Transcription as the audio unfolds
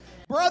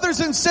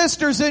brothers and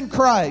sisters in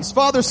Christ,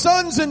 Father,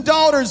 sons and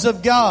daughters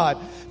of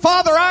God,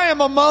 Father, I am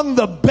among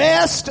the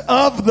best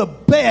of the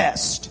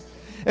best.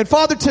 And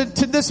Father,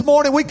 to this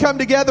morning we come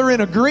together in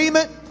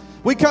agreement.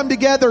 We come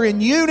together in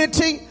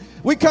unity.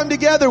 We come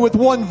together with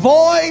one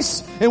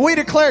voice, and we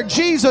declare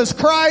Jesus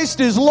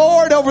Christ is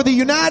Lord over the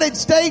United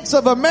States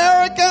of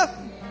America.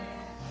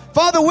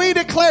 Father, we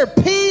declare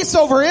peace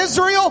over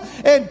Israel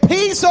and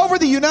peace over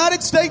the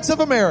United States of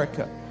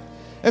America.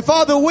 And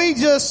Father, we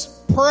just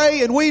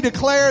pray and we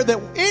declare that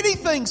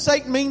anything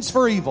Satan means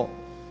for evil,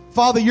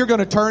 Father, you're going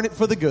to turn it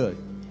for the good.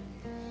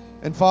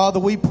 And Father,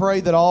 we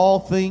pray that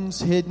all things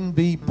hidden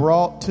be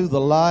brought to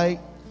the light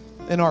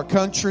in our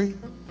country,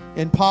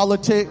 in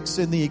politics,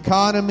 in the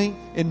economy,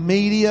 in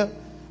media.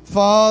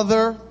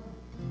 Father,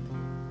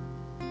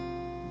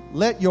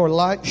 let your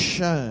light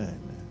shine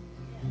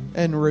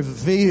and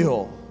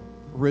reveal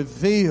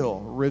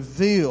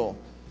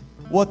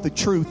what the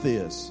truth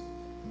is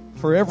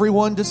for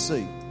everyone to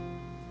see.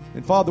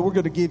 And Father, we're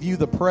going to give you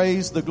the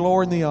praise, the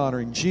glory, and the honor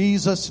in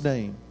Jesus'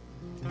 name.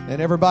 And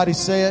everybody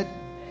said,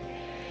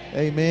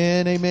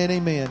 amen, amen,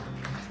 amen.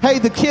 Hey,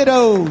 the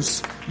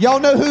kiddos, y'all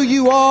know who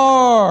you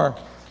are.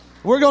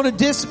 We're going to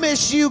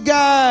dismiss you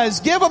guys.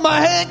 Give them a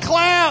hand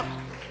clap.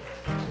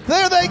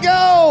 There they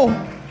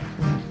go.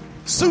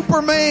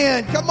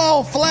 Superman. Come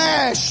on,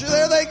 Flash.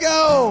 There they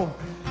go.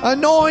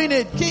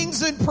 Anointed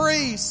kings and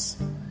priests.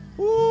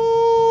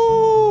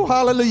 Woo.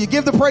 Hallelujah.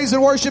 Give the praise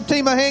and worship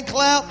team a hand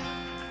clap.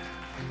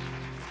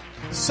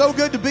 So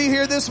good to be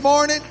here this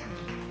morning.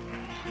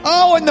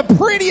 Oh, and the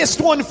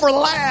prettiest one for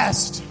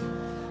last.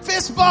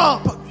 Fist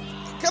bump.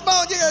 Come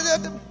on.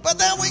 But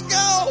there we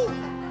go.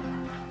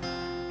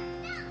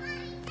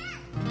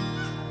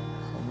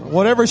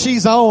 Whatever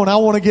she's on, I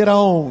want to get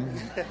on.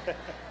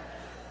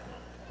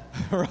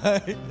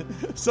 Right?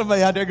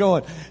 Somebody out there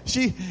going,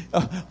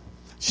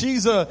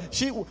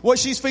 what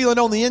she's feeling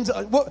on the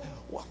inside.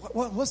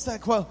 What's that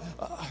quote?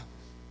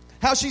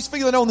 How she's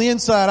feeling on the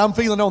inside, I'm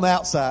feeling on the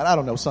outside. I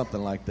don't know,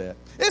 something like that.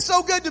 It's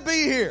so good to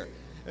be here.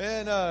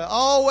 And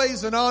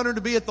always an honor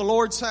to be at the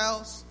Lord's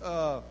house.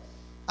 I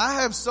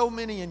have so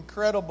many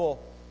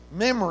incredible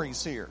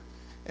memories here.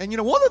 And,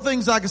 one of the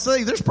things I can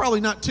say, there's probably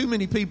not too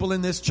many people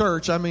in this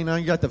church. I mean,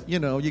 you got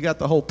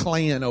the whole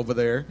clan over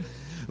there.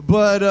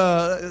 But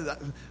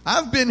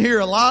I've been here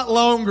a lot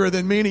longer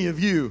than many of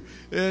you.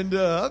 And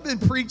I've been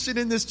preaching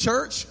in this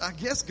church, I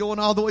guess, going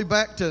all the way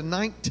back to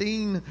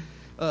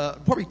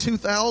probably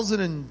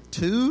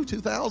 2002,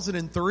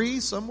 2003,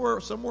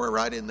 somewhere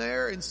right in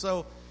there. And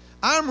so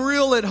I'm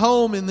real at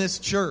home in this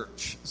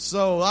church.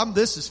 So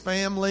this is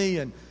family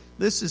and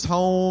this is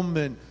home,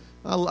 and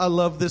I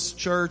love this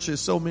church.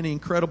 There's so many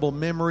incredible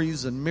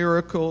memories and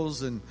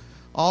miracles, and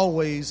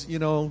always,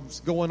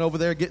 going over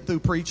there, getting through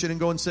preaching and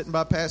going sitting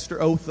by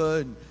Pastor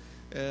Otha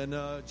and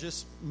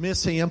just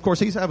miss him. Of course,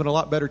 he's having a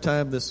lot better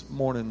time this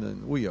morning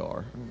than we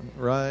are,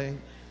 right?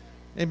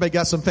 Anybody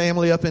got some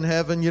family up in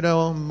heaven,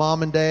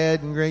 mom and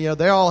dad, and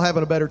they're all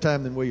having a better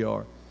time than we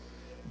are.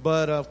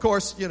 But, of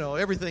course,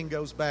 everything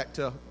goes back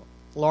to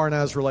Laura and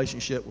I's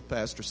relationship with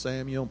Pastor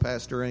Samuel and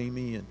Pastor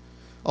Amy, and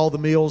all the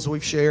meals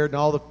we've shared and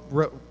all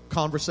the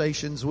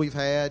conversations we've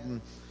had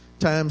and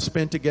time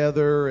spent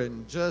together,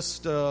 and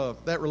just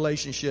that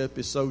relationship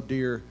is so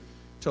dear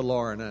to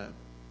Laura and I.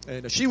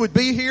 And she would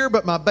be here,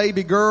 but my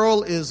baby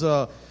girl is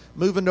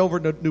moving over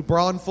to New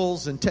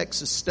Braunfels in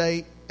Texas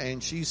State,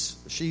 and she's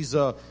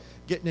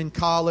getting in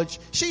college.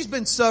 She's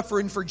been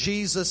suffering for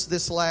Jesus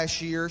this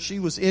last year. She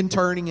was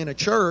interning in a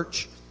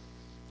church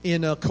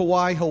in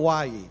Kauai,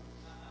 Hawaii.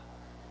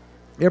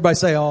 Everybody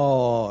say,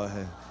 oh,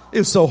 it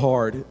was so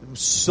hard. It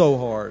was so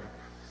hard.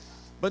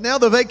 But now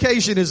the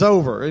vacation is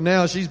over, and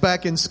now she's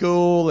back in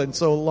school, and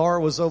so Laura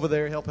was over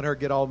there helping her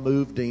get all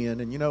moved in.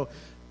 And,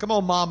 come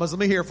on, mamas, let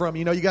me hear from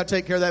you. You got to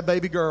take care of that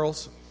baby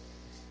girls.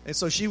 And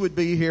so she would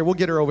be here. We'll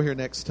get her over here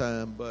next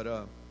time.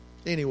 But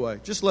anyway,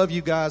 just love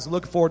you guys.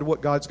 Looking forward to what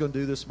God's going to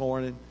do this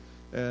morning,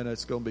 and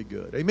it's going to be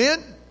good.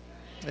 Amen?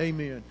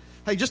 Amen.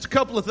 Hey, just a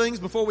couple of things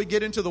before we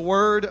get into the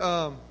Word.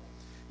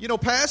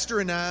 Pastor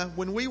and I,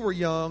 when we were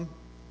young,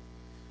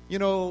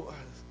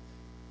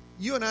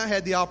 you and I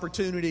had the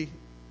opportunity.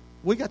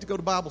 We got to go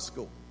to Bible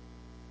school.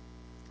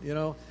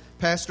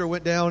 Pastor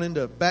went down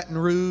into Baton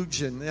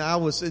Rouge, and I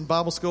was in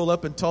Bible school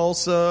up in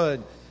Tulsa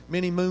and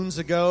many moons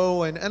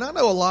ago. And I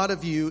know a lot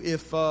of you,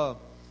 if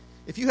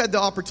you had the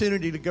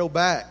opportunity to go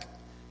back,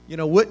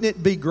 wouldn't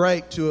it be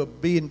great to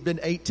have been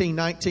 18,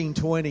 19,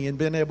 20 and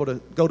been able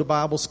to go to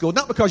Bible school?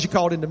 Not because you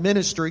called into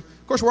ministry.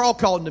 Of course, we're all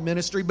called into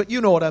ministry, but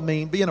you know what I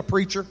mean, being a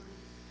preacher.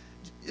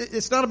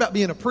 It's not about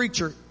being a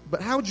preacher,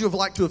 but how would you have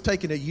liked to have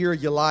taken a year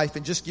of your life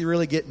and just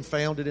really getting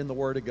founded in the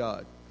Word of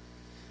God?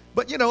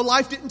 But,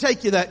 life didn't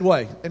take you that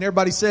way. And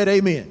everybody said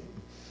amen.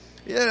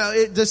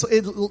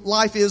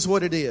 Life is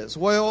what it is.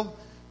 Well,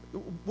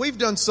 we've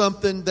done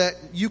something that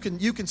you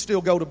can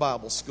still go to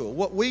Bible school.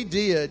 What we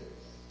did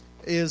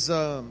is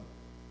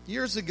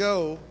years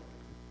ago,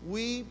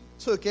 we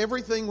took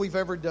everything we've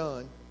ever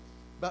done,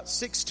 about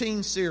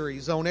 16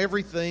 series on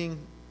everything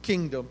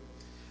kingdom,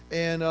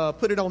 and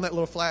put it on that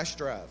little flash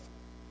drive.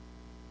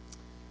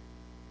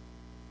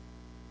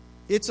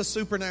 It's a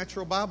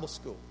supernatural Bible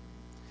school.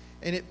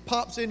 And it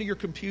pops into your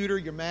computer,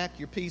 your Mac,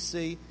 your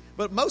PC.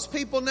 But most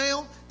people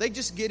now, they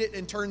just get it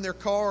and turn their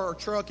car or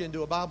truck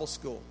into a Bible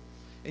school.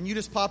 And you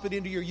just pop it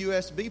into your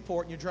USB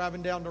port and you're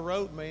driving down the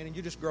road, man, and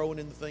you're just growing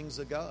in the things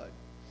of God.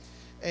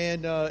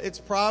 And it's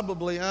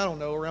probably, I don't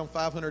know, around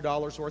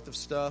 $500 worth of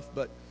stuff.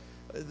 But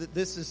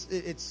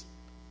it's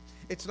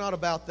not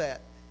about that.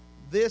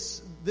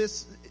 This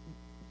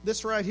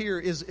right here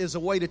is a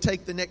way to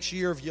take the next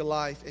year of your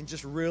life and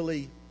just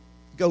really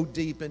go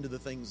deep into the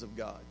things of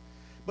God.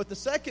 But the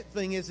second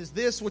thing is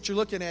this, what you're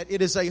looking at,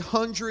 it is a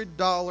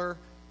 $100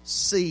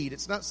 seed.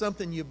 It's not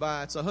something you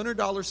buy. It's a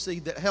 $100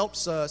 seed that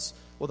helps us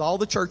with all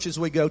the churches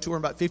we go to. We're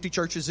in about 50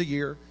 churches a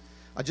year.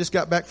 I just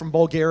got back from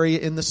Bulgaria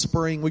in the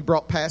spring. We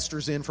brought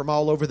pastors in from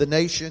all over the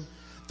nation.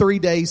 3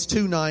 days,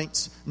 2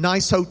 nights,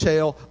 nice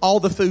hotel,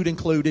 all the food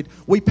included.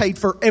 We paid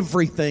for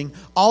everything.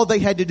 All they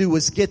had to do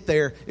was get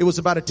there. It was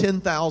about a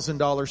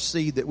 $10,000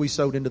 seed that we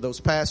sowed into those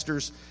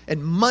pastors.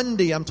 And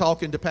Monday, I'm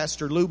talking to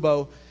Pastor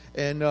Lubo,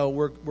 and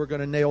we're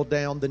going to nail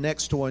down the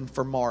next one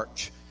for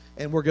March.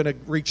 And we're going to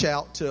reach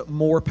out to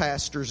more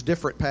pastors,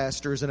 different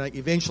pastors, and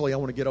eventually I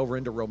want to get over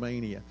into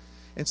Romania.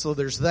 And so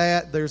there's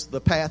that. There's the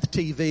Path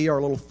TV,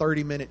 our little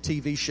 30-minute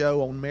TV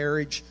show on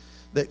marriage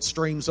that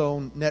streams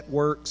on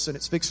networks, and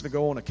it's fixing to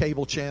go on a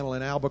cable channel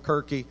in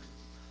Albuquerque.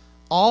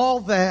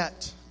 All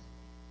that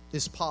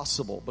is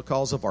possible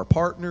because of our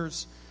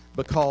partners,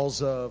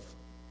 because of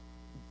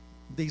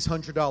these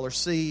 $100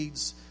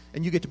 seeds,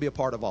 and you get to be a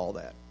part of all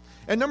that.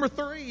 And number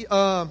 3,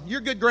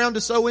 you're good ground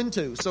to sow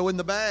into. So in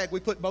the bag, we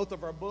put both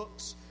of our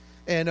books,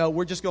 and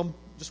we're just want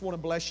to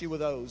bless you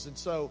with those. And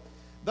so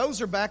those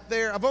are back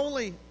there. I've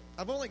only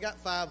got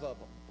 5 of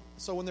them.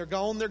 So when they're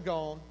gone, they're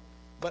gone.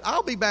 But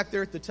I'll be back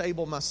there at the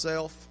table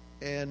myself,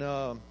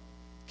 and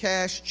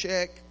cash,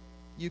 check.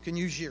 You can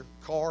use your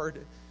card,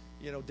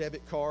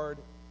 debit card.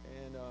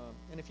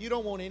 And if you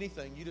don't want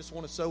anything, you just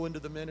want to sow into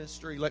the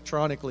ministry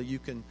electronically, you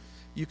can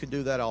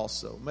do that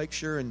also. Make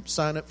sure and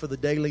sign up for the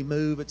Daily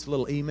Move. It's a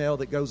little email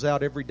that goes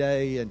out every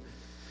day and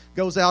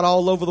goes out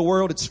all over the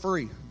world. It's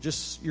free.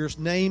 Just your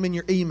name and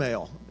your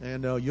email,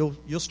 and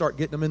you'll start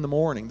getting them in the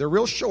morning. They're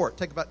real short.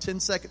 Take about 10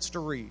 seconds to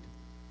read.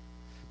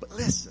 But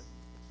listen,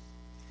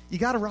 you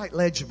got to write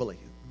legibly.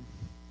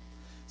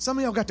 Some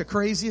of y'all got the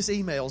craziest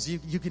emails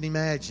you can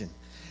imagine.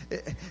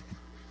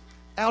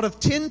 Out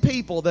of 10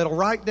 people that'll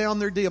write down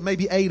their deal,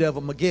 maybe 8 of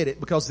them will get it,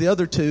 because the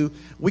other 2,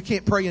 we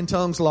can't pray in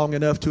tongues long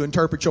enough to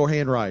interpret your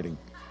handwriting.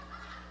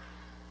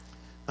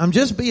 I'm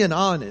just being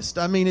honest.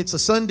 I mean, it's a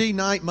Sunday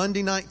night,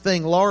 Monday night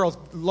thing.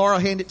 Laura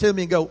hand it to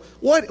me and go,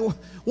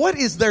 what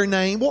is their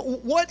name?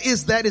 What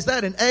is that? Is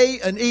that an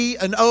A, an E,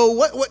 an O?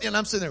 What? And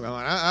I'm sitting there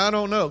going, I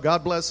don't know.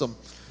 God bless them.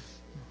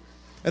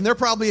 And they're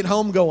probably at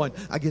home going,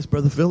 I guess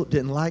Brother Phillip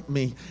didn't like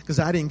me because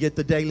I didn't get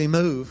the Daily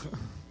Move.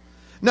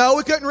 No,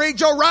 we couldn't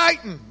read your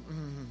writing.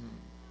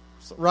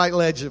 So write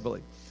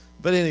legibly.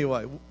 But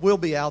anyway, we'll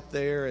be out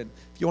there. And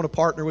if you want to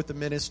partner with the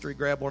ministry,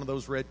 grab one of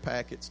those red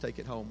packets, take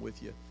it home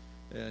with you.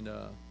 And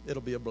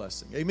it'll be a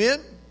blessing. Amen?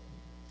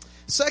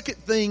 Second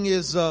thing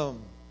is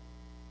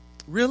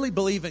really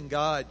believe in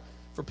God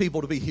for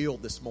people to be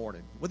healed this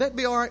morning. Would that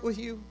be all right with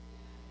you?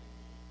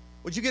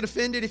 Would you get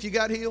offended if you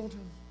got healed?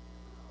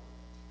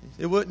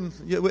 It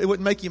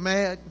wouldn't make you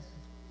mad?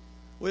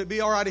 Would it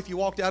be all right if you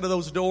walked out of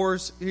those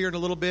doors here in a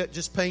little bit,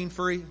 just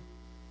pain-free?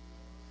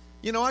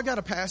 I got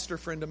a pastor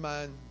friend of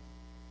mine,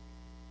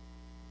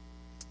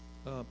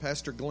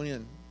 Pastor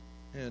Glenn,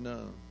 and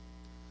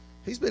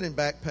he's been in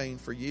back pain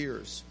for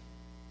years.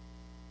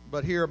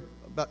 But here,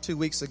 about 2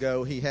 weeks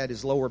ago, he had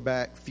his lower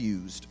back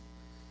fused.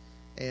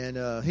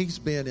 And he's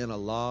been in a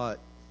lot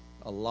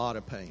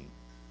of pain.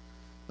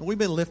 And we've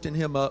been lifting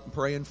him up and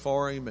praying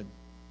for him and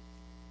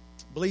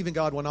believing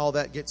God when all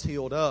that gets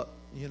healed up,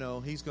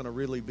 he's going to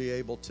really be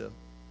able to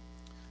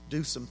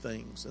do some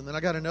things. And then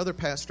I got another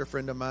pastor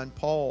friend of mine,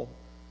 Paul,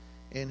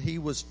 and he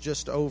was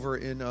just over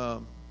in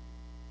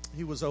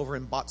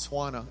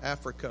Botswana,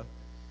 Africa,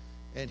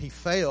 and he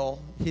fell,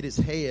 hit his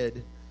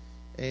head,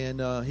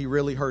 and he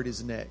really hurt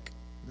his neck,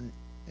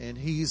 and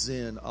he's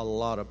in a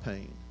lot of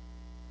pain.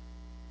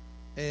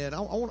 And I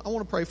want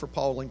to pray for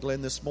Paul and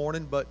Glenn this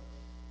morning, but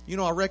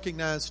I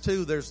recognize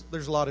too there's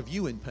a lot of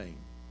you in pain.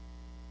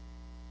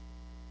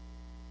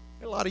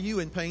 A lot of you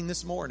in pain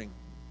this morning.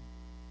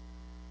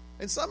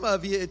 And some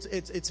of you,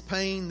 it's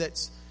pain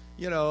that's,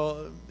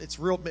 it's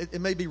real. It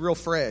may be real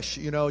fresh.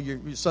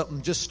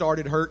 Something just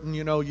started hurting,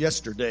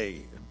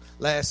 yesterday,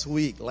 last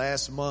week,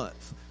 last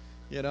month,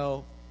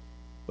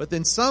 But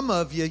then some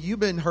of you, you've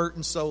been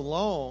hurting so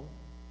long,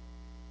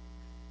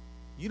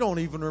 you don't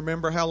even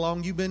remember how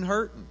long you've been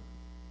hurting.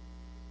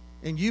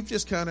 And you've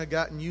just kind of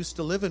gotten used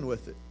to living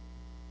with it.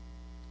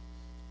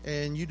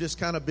 And you just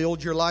kind of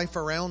build your life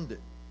around it.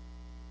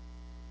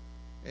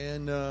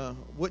 And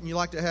wouldn't you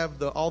like to have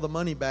all the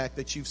money back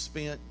that you've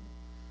spent?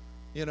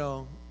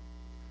 How'd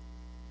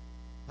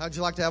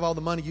you like to have all the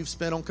money you've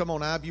spent on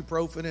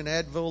ibuprofen and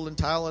Advil and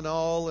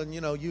Tylenol and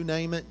you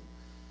name it?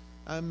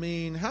 I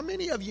mean, how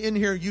many of you in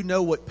here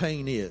know what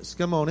pain is?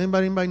 Come on,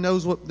 anybody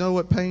know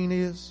what pain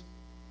is?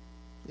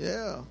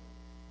 Yeah.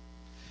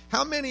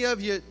 How many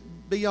of you,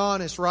 be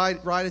honest, right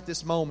at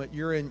this moment,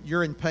 you're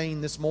in pain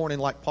this morning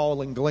like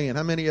Paul and Glenn?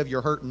 How many of you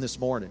are hurting this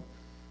morning?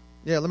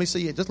 Yeah, let me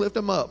see you. Just lift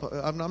them up.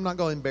 I'm not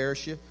going to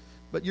embarrass you.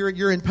 But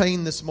you're in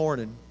pain this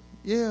morning.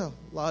 Yeah,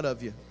 a lot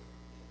of you.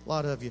 A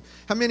lot of you.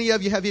 How many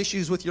of you have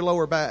issues with your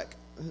lower back?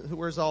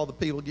 Where's all the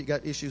people that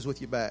got issues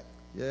with your back?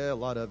 Yeah, a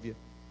lot of you.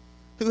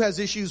 Who has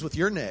issues with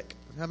your neck?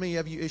 How many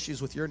of you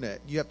issues with your neck?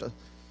 A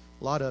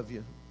lot of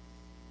you.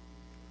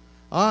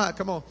 All right,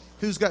 come on.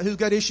 Who's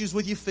got issues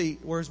with your feet?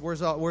 Where's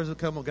it?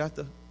 Come on,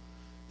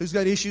 who's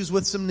got issues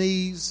with some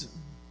knees?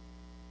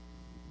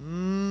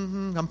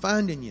 I'm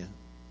finding you.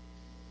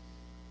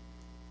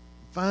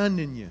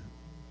 Finding you.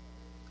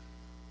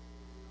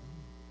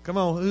 Come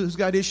on, who's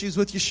got issues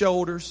with your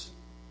shoulders?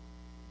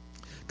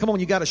 Come on,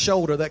 you got a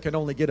shoulder that can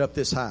only get up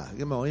this high.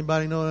 Come on,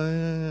 anybody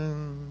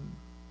know?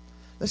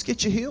 Let's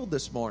get you healed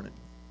this morning.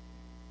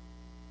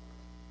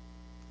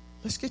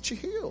 Let's get you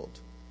healed.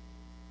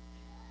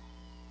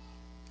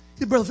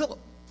 Hey, Brother Phillip,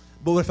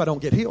 but what if I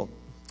don't get healed?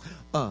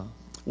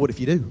 What if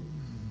you do?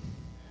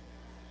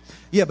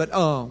 Yeah, but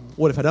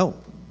what if I don't?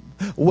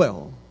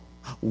 Well,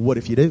 what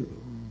if you do?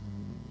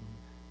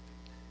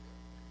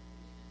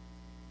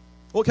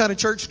 What kind of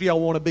church do y'all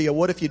want to be? A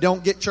what if you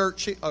don't get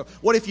church?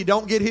 What if you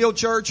don't get healed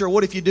church? Or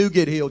what if you do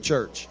get healed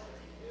church?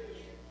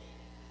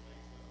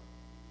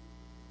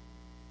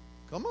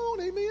 Come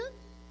on, amen.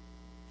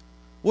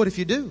 What if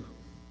you do?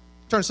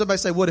 Turn to somebody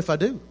and say, what if I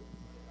do?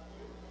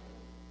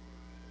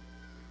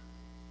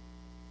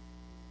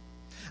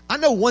 I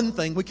know one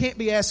thing. We can't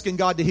be asking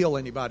God to heal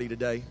anybody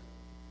today.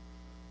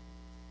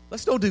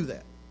 Let's don't do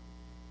that.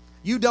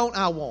 You don't,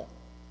 I won't.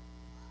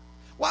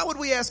 Why would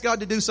we ask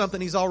God to do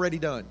something He's already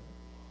done?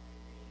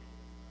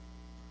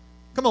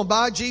 Come on,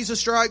 by Jesus'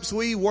 stripes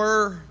we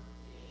were.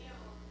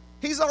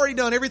 He's already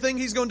done everything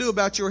He's going to do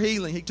about your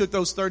healing. He took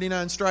those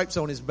 39 stripes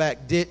on His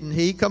back, didn't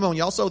He? Come on,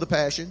 y'all, sow the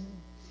passion.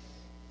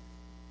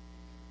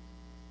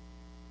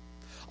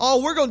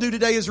 All we're going to do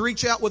today is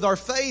reach out with our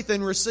faith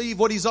and receive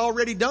what He's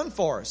already done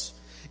for us.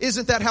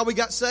 Isn't that how we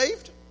got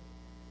saved?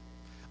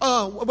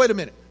 Wait a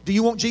minute. Do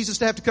you want Jesus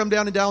to have to come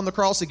down and die on the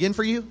cross again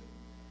for you?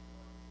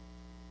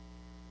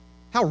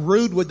 How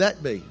rude would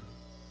that be?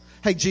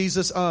 Hey,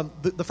 Jesus,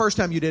 the first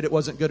time you did it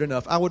wasn't good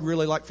enough. I would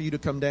really like for you to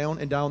come down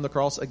and die on the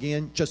cross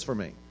again just for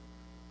me.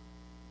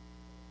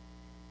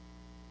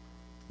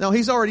 Now,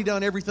 He's already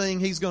done everything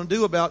He's going to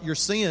do about your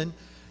sin.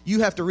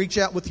 You have to reach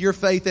out with your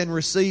faith and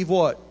receive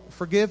what?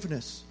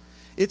 Forgiveness.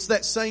 It's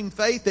that same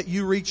faith that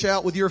you reach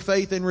out with your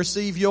faith and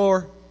receive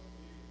your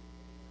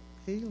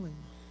healing.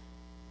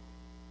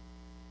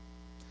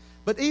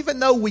 But even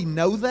though we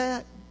know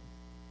that,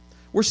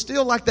 we're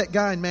still like that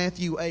guy in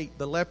Matthew 8,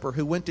 the leper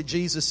who went to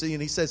Jesus and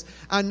he says,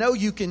 I know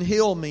you can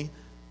heal me.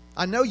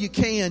 I know you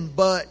can,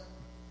 but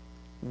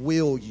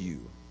will you?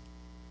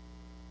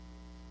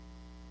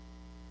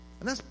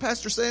 And that's,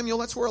 Pastor Samuel,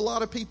 that's where a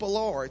lot of people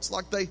are. It's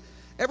like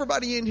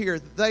everybody in here,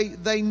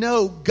 they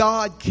know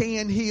God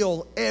can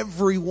heal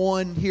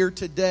everyone here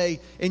today.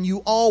 And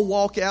you all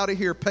walk out of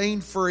here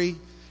pain-free,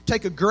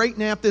 take a great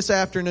nap this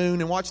afternoon,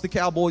 and watch the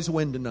Cowboys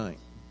win tonight.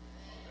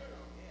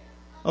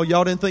 Oh,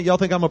 y'all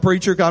think I'm a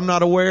preacher? I'm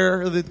not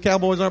aware that the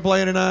Cowboys aren't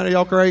playing tonight? Are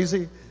y'all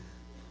crazy?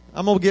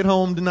 I'm going to get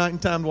home tonight in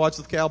time to watch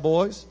the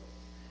Cowboys.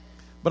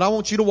 But I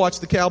want you to watch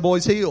the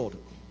Cowboys healed.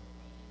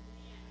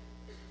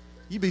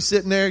 You be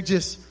sitting there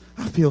just,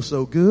 I feel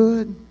so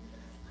good.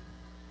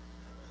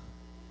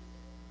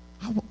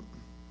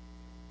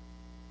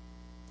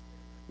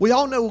 We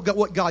all know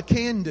what God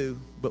can do,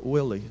 but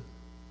will He?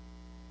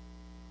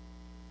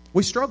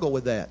 We struggle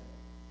with that.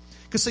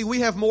 Because, see, we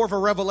have more of a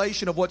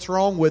revelation of what's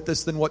wrong with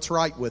us than what's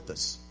right with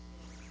us.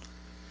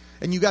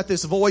 And you got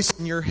this voice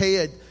in your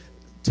head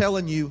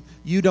telling you,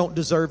 you don't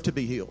deserve to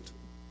be healed.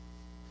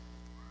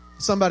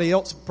 Somebody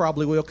else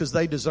probably will because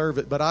they deserve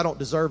it, but I don't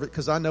deserve it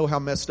because I know how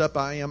messed up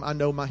I am. I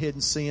know my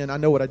hidden sin. I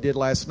know what I did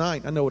last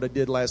night. I know what I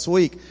did last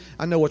week.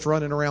 I know what's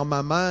running around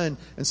my mind,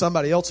 and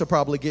somebody else will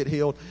probably get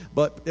healed,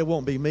 but it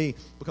won't be me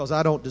because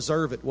I don't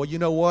deserve it. Well, you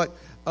know what?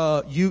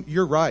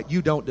 You're right.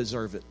 You don't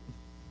deserve it.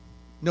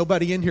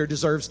 Nobody in here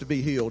deserves to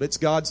be healed. It's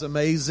God's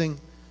amazing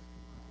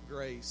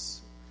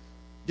grace.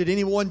 Did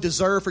anyone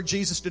deserve for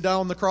Jesus to die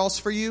on the cross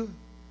for you?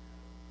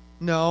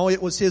 No,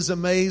 it was His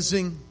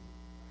amazing.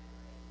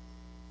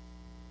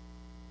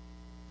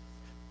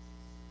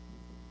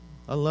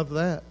 I love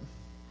that.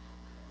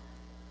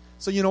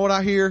 So you know what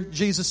I hear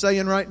Jesus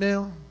saying right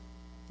now?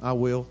 I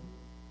will.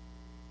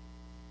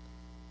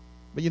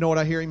 But you know what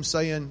I hear Him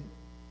saying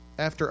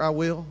after I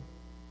will?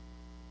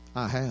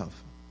 I have.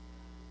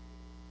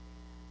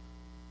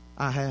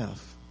 I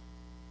have.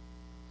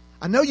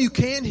 I know you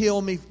can heal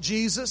me,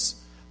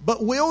 Jesus,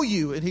 but will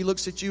you? And He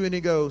looks at you and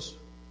He goes,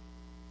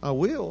 I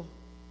will.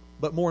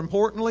 But more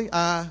importantly,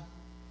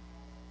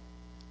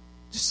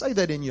 just say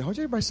that in your heart.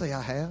 Everybody say,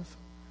 I have.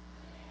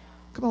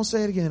 Come on,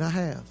 say it again. I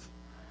have.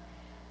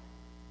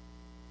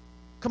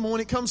 Come on, when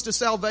it comes to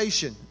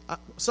salvation,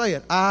 say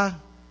it. I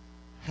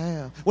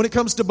have. When it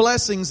comes to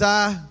blessings,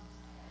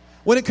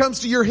 when it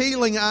comes to your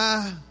healing,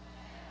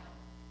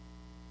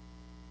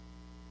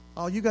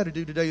 All you got to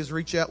do today is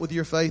reach out with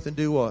your faith and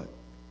do what?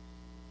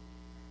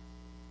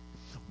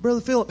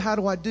 Brother Phillip, how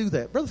do I do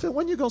that? Brother Phillip,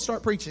 when are you going to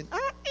start preaching? I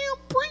am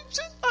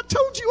preaching. I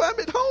told you I'm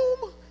at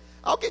home.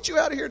 I'll get you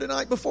out of here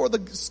tonight before the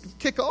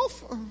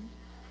kickoff.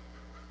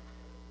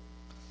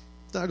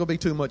 It's not going to be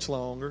too much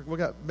longer. We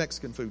got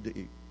Mexican food to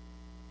eat.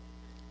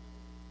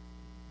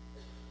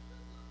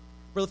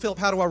 Brother Phillip,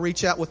 how do I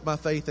reach out with my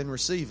faith and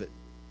receive it?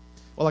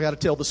 Well, I got to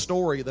tell the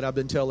story that I've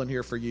been telling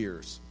here for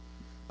years.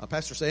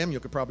 Pastor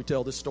Samuel could probably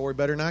tell this story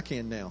better than I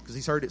can now because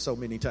he's heard it so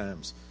many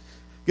times.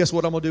 Guess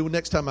what I'm going to do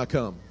next time I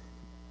come?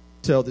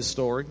 Tell this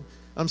story.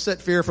 I'm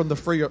set fear from the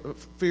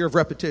fear of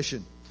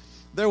repetition.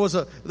 There was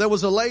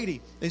a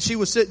lady, and she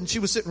was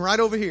sitting right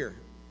over here.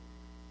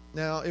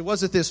 Now, it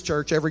wasn't this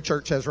church. Every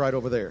church has right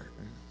over there.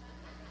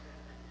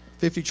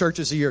 50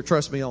 churches a year,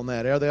 trust me on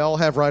that. They all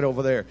have right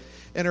over there.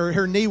 And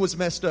her knee was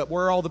messed up.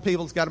 Where are all the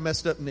people that's got a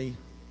messed up knee?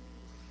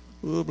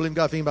 Oh, believe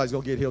God, if anybody's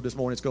going to get healed this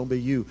morning, it's going to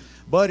be you.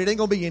 But it ain't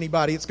going to be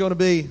anybody. It's going to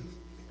be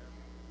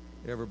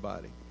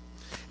everybody.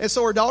 And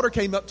so her daughter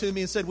came up to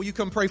me and said, will you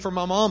come pray for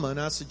my mama? And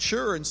I said,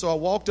 sure. And so I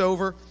walked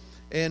over,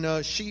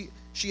 and she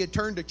had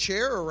turned a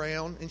chair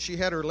around, and she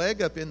had her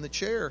leg up in the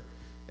chair.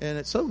 And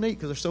it's so neat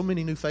because there's so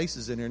many new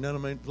faces in here.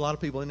 A lot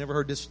of people have never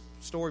heard this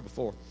story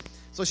before.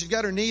 So she's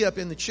got her knee up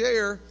in the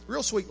chair,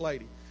 real sweet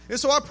lady. And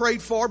so I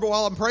prayed for her, but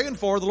while I'm praying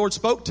for her, the Lord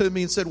spoke to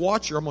me and said,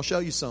 watch her, I'm going to show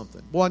you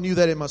something. Boy, I knew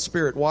that in my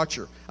spirit, watch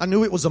her. I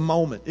knew it was a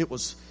moment. It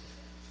was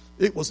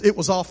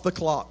off the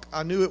clock.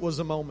 I knew it was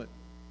a moment.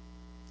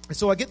 And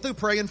so I get through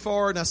praying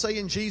for her, and I say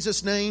in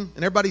Jesus' name,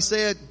 and everybody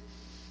said,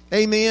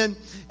 amen.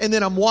 And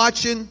then I'm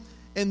watching,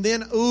 and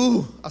then,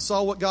 I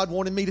saw what God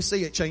wanted me to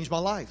see. It changed my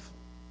life.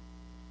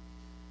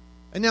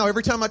 And now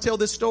every time I tell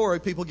this story,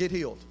 people get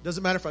healed.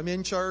 Doesn't matter if I'm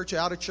in church,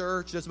 out of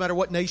church. Doesn't matter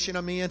what nation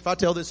I'm in. If I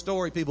tell this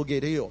story, people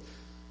get healed.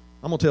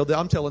 I'm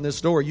telling this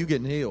story, you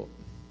getting healed.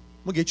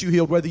 I'm going to get you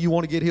healed whether you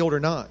want to get healed or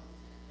not.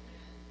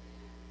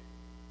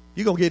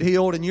 You're going to get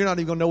healed, and you're not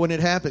even going to know when it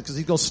happened because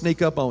he's going to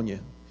sneak up on you.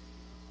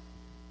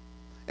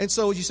 And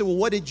so you say, well,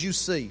 what did you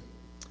see?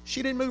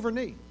 She didn't move her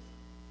knee.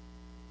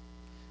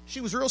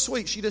 She was real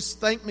sweet. She just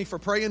thanked me for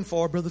praying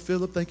for her. Brother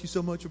Phillip, thank you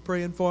so much for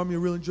praying for me. I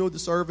really enjoyed the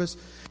service.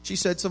 She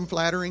said some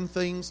flattering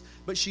things,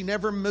 but she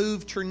never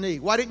moved her knee.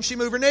 Why didn't she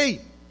move her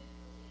knee?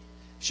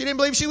 She didn't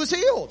believe she was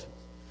healed.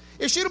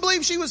 If she'd have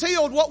believed she was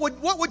healed,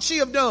 what would she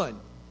have done?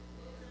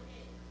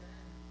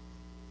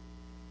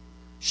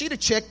 She'd have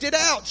checked it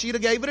out. She'd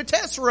have gave it a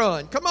test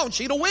run. Come on,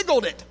 she'd have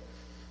wiggled it.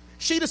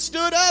 She'd have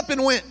stood up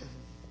and went,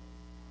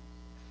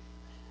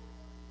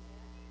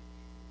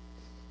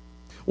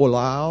 well,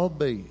 I'll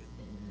be.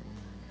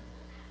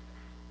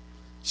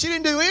 She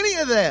didn't do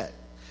any of that.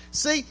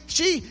 See,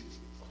 she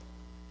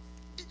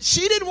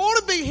didn't want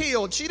to be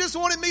healed. She just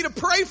wanted me to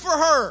pray for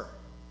her.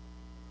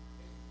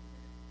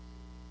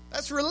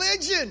 That's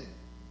religion.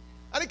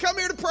 I didn't come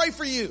here to pray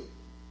for you.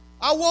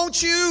 I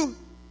want you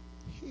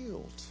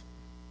healed.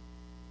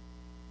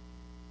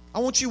 I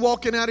want you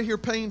walking out of here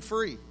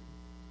pain-free.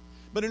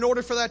 But in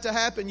order for that to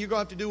happen, you're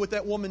going to have to do what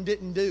that woman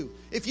didn't do.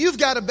 If you've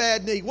got a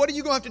bad knee, what are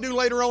you going to have to do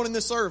later on in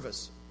this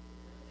service?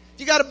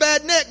 If you got a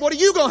bad neck, what are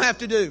you going to have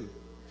to do?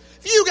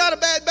 If you got a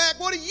bad back,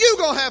 what are you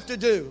going to have to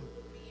do?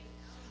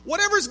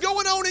 Whatever's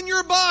going on in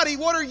your body,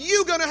 what are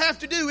you going to have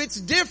to do? It's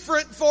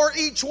different for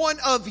each one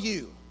of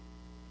you.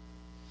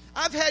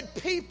 I've had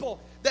people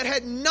that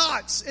had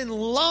knots and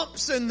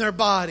lumps in their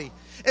body.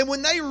 And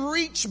when they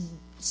reach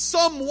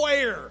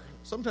somewhere,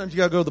 sometimes you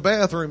got to go to the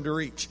bathroom to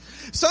reach.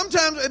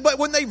 Sometimes, but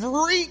when they've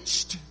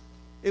reached,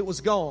 it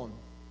was gone.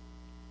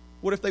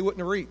 What if they wouldn't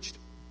have reached?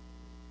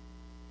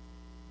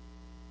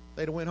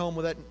 They'd have went home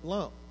with that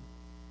lump.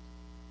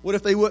 What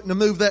if they wouldn't have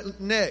moved that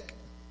neck?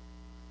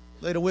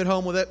 They'd have went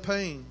home with that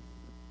pain.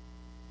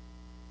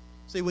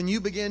 See, when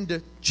you begin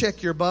to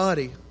check your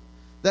body,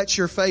 that's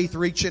your faith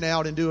reaching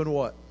out and doing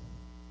what?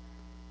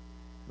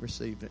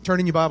 Receiving it.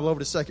 Turning your Bible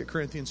over to 2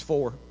 Corinthians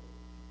 4.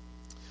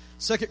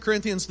 2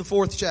 Corinthians, the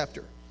 4th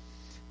chapter.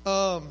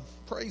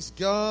 Praise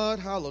God.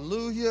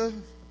 Hallelujah.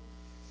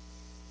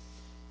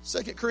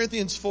 2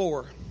 Corinthians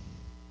 4.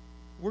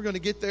 We're going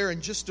to get there in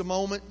just a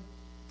moment.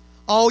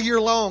 All year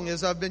long,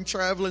 as I've been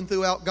traveling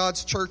throughout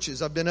God's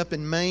churches, I've been up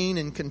in Maine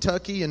and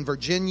Kentucky and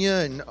Virginia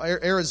and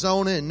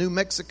Arizona and New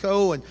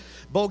Mexico and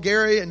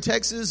Bulgaria and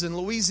Texas and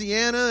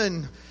Louisiana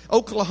and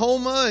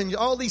Oklahoma and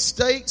all these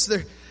states.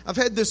 I've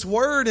had this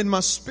word in my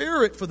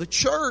spirit for the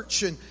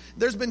church, and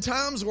there's been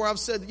times where I've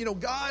said,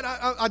 God,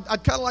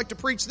 I'd kind of like to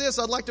preach this,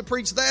 I'd like to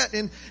preach that,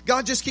 and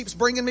God just keeps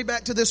bringing me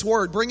back to this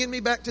word,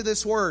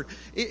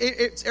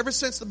 It's ever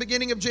since the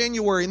beginning of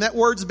January, and that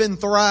word's been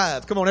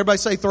thrive. Come on, everybody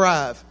say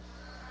thrive.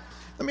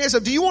 Let me ask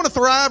you, do you want to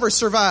thrive or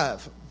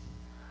survive?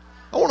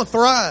 I want to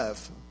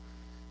thrive.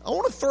 I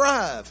want to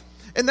thrive.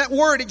 And that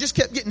word, it just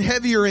kept getting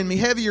heavier in me,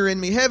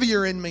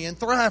 and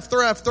thrive.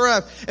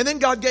 And then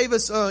God gave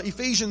us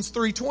Ephesians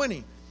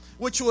 3:20,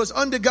 which was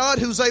unto God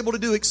who's able to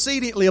do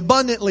exceedingly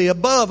abundantly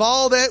above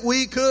all that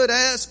we could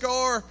ask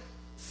or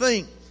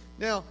think.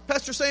 Now,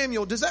 Pastor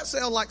Samuel, does that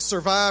sound like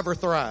survive or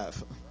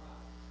thrive?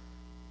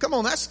 Come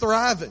on, that's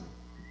thriving.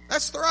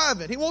 That's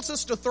thriving. He wants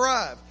us to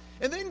thrive.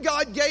 And then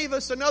God gave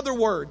us another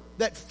word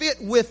that fit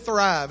with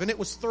thrive, and it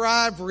was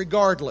thrive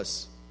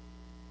regardless.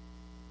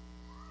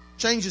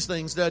 Changes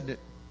things, doesn't it?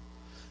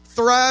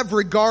 Thrive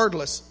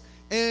regardless.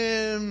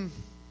 And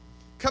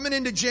coming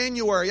into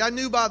January, I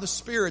knew by the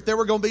Spirit there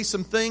were going to be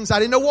some things. I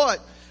didn't know what.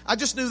 I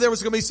just knew there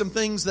was going to be some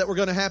things that were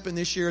going to happen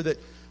this year that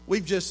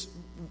we just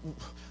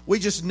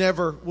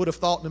never would have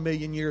thought in a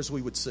million years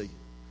we would see.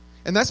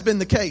 And that's been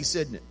the case,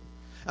 isn't it?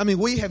 I mean,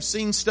 we have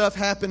seen stuff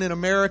happen in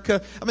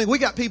America. I mean, we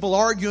got people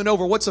arguing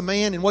over what's a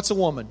man and what's a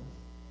woman.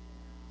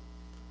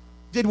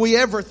 Did we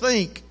ever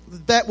think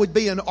that would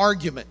be an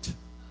argument?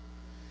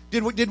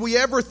 Did we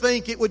ever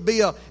think it would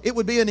be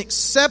an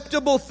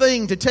acceptable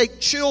thing to take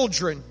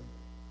children,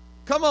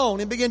 come on,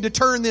 and begin to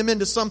turn them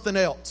into something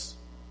else?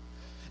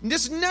 And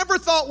just never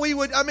thought we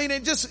would. I mean,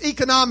 it just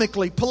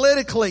economically,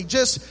 politically,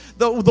 just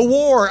the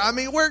war. I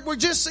mean, we're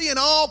just seeing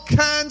all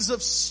kinds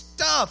of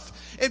stuff.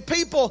 And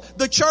people,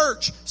 the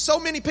church, so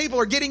many people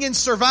are getting in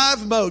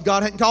survive mode.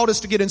 God hadn't called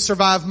us to get in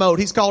survive mode.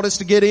 He's called us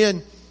to get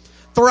in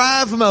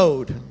thrive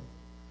mode.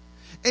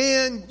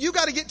 And you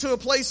got to get to a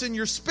place in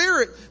your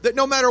spirit that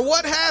no matter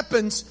what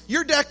happens,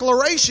 your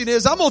declaration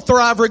is, I'm going to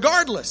thrive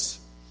regardless.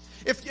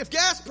 If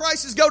gas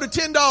prices go to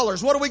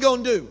 $10, what are we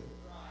going to do?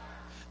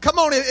 Come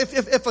on,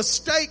 if a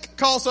steak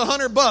costs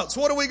 $100,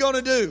 what are we going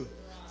to do?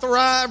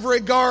 Thrive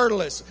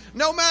regardless.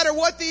 No matter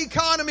what the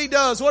economy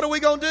does, what are we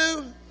going to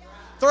do?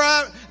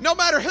 Thrive. No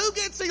matter who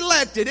gets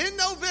elected in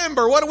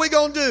November, what are we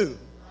going to do?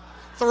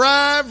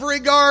 Thrive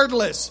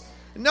regardless.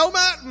 No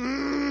matter,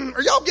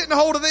 are y'all getting a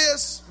hold of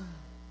this?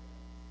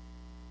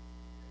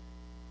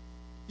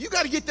 You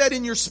got to get that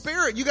in your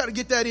spirit. You got to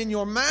get that in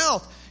your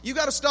mouth. You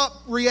got to stop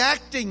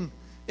reacting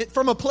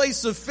from a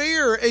place of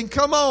fear and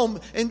come on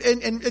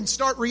and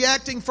start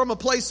reacting from a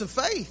place of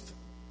faith.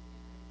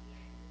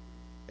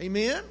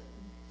 Amen?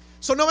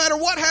 So no matter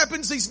what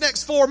happens these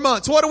next 4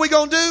 months, what are we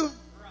going to do?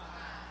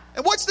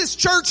 And what's this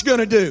church going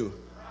to do?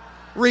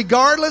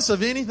 Regardless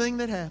of anything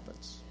that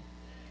happens.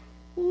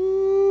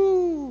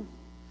 Ooh.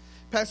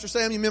 Pastor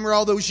Sam, you remember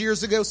all those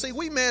years ago? See,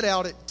 we met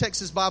out at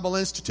Texas Bible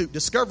Institute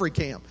Discovery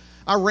Camp.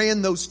 I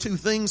ran those two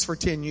things for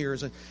 10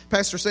 years. And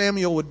Pastor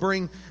Samuel would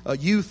bring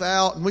youth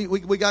out, and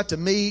we got to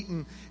meet.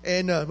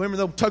 And remember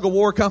those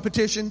tug-of-war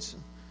competitions?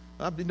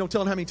 I've no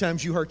telling how many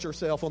times you hurt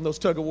yourself on those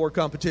tug-of-war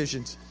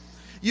competitions.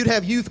 You'd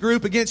have youth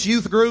group against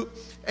youth group.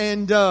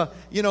 And,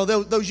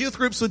 those youth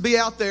groups would be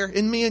out there.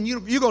 And men, you're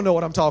going to know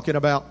what I'm talking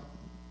about.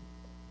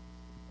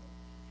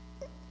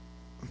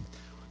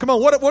 Come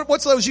on,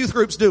 what's those youth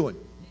groups doing?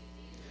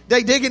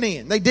 They digging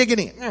in. Digging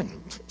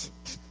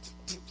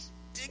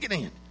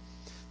in.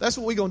 That's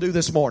what we're going to do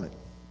this morning.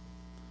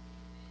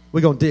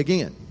 We're going to dig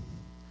in.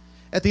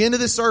 At the end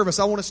of this service,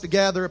 I want us to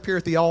gather up here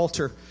at the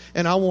altar,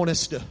 and I want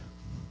us to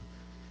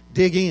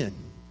dig in.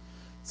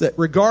 That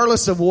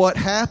regardless of what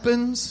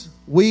happens,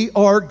 we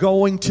are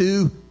going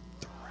to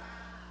thrive.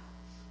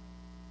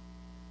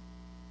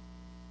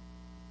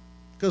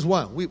 Because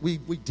why? We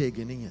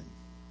digging in.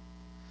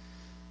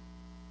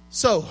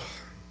 So,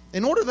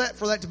 in order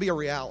for that to be a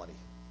reality,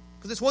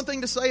 because it's one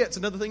thing to say it, it's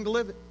another thing to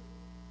live it.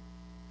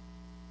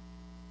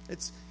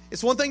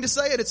 It's one thing to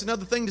say it, it's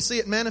another thing to see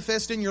it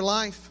manifest in your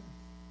life.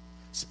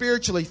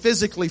 Spiritually,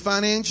 physically,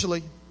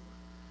 financially.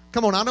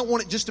 Come on, I don't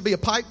want it just to be a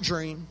pipe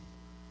dream.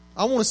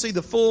 I want to see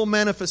the full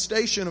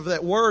manifestation of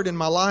that word in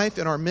my life,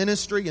 in our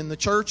ministry, in the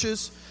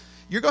churches.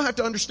 You're going to have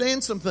to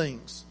understand some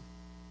things.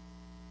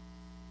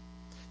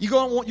 You're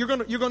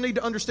going to need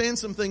to understand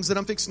some things that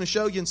I'm fixing to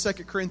show you in 2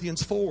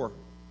 Corinthians 4.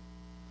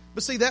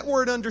 But see, that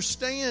word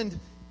understand,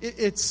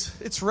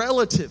 it's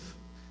relative.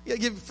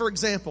 For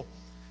example,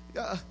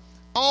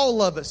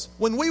 all of us,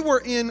 when we were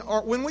in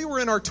our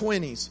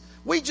 20s,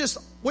 we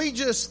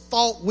just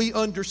thought we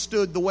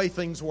understood the way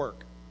things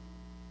work.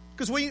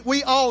 Because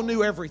we all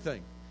knew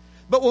everything.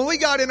 But when we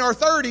got in our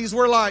 30s,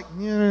 we're like, I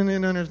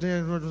didn't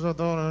understand what I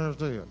thought I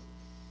understood.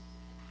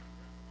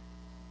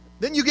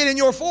 Then you get in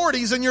your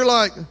 40s and you're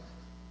like,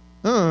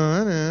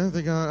 I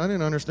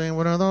didn't understand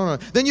what I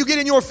thought. Then you get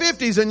in your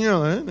 50s and you're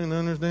like, I didn't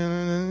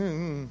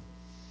understand.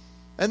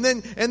 And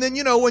then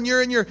when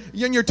you're in your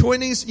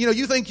 20s,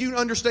 you think you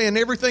understand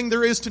everything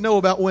there is to know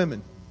about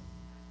women.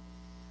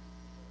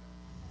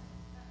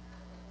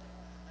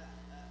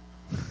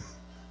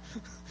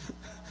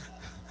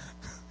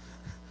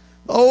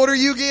 The older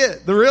you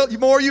get, the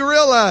more you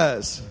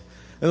realize,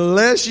 the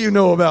less you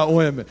know about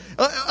women.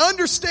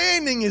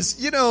 Understanding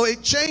is,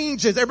 it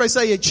changes. Everybody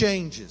say it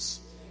changes.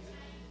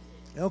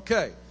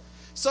 Okay.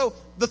 So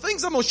the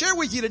things I'm going to share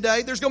with you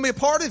today, there's going to be a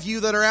part of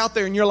you that are out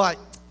there and you're like,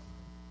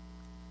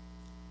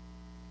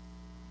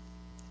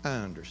 I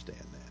understand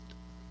that.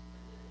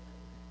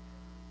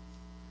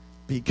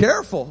 Be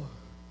careful.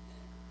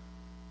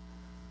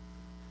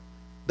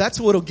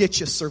 That's what'll get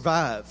you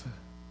survive.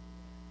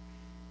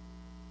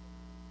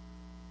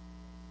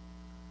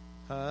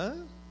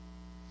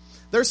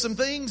 There's some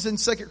things in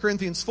 2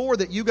 Corinthians 4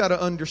 that you got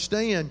to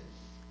understand.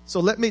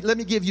 So let me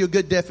give you a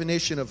good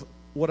definition of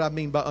what I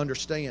mean by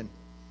understand.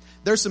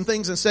 There's some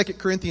things in 2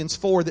 Corinthians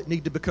 4 that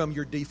need to become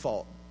your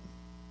default.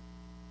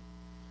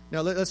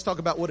 Now, let's talk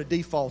about what a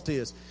default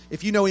is.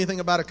 If you know anything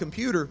about a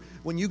computer,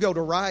 when you go to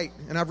write,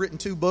 and I've written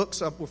 2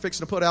 books, we're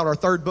fixing to put out our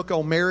 3rd book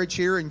on marriage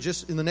here in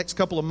the next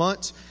couple of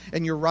months,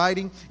 and you're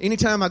writing,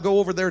 anytime I go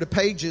over there to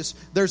Pages,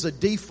 there's a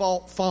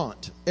default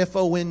font,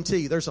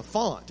 F-O-N-T. There's a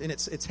font, and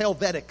it's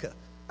Helvetica.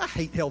 I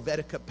hate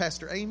Helvetica,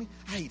 Pastor Amy.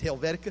 I hate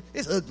Helvetica.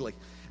 It's ugly.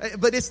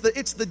 But it's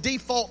the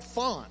default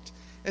font.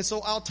 And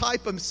so I'll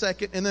type a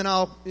second, and then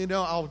I'll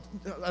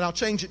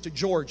change it to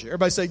Georgia.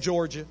 Everybody say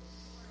Georgia.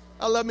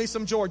 I love me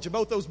some Georgia.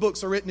 Both those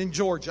books are written in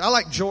Georgia. I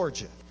like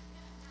Georgia.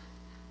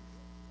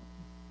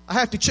 I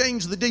have to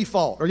change the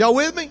default. Are y'all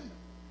with me?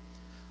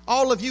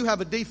 All of you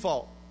have a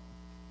default.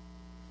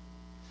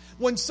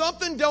 When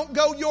something don't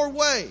go your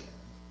way,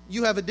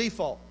 you have a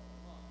default.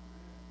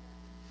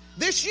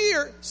 This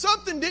year,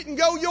 something didn't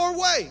go your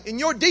way, and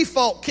your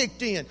default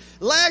kicked in.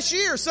 Last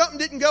year, something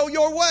didn't go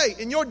your way,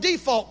 and your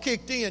default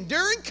kicked in.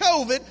 During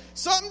COVID,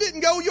 something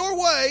didn't go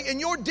your way, and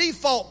your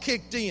default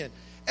kicked in.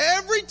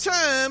 Every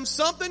time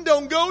something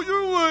don't go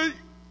your way,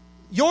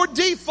 your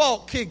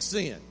default kicks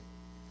in.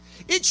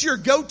 It's your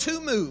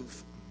go-to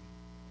move.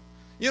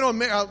 You know,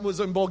 I was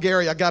in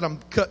Bulgaria. I got them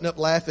cutting up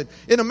laughing.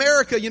 In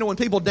America, you know, when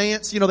people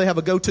dance, they have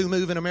a go-to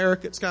move in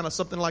America. It's kind of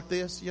something like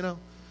this, You know,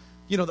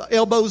 the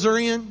elbows are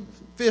in,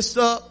 fists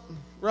up,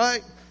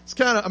 right? It's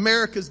kind of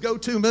America's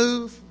go-to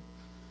move.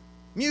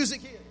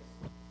 Music hits.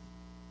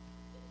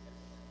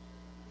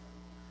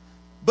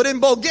 But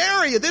in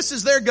Bulgaria, this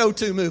is their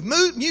go-to move.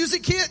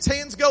 Music hits,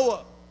 hands go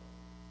up.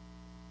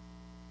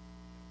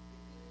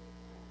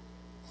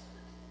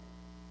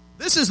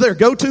 This is their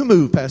go-to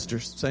move,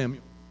 Pastor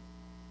Samuel.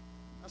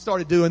 I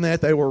started doing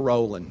that, they were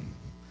rolling.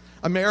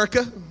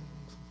 America,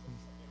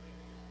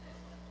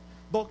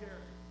 Bulgaria.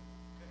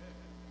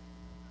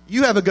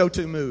 You have a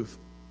go-to move.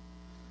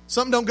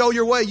 Something don't go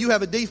your way, you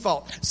have a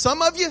default.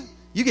 Some of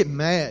you get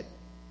mad.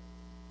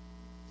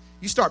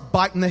 You start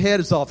biting the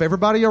heads off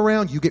everybody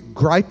around. You get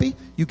gripey.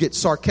 You get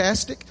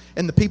sarcastic.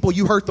 And the people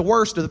you hurt the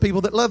worst are the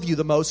people that love you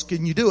the most.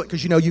 Can you do it?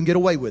 Because you know you can get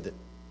away with it.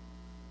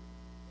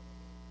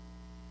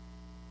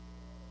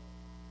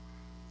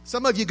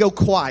 Some of you go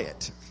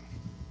quiet.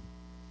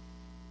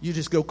 You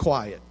just go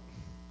quiet.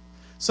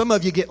 Some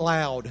of you get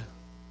loud.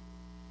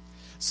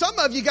 Some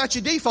of you got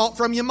your default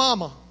from your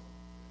mama.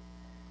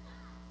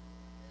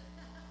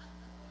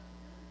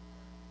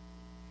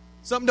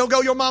 Something don't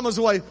go your mama's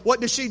way. What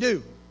does she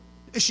do?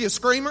 Is she a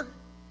screamer?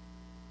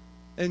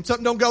 And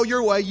something don't go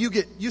your way,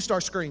 you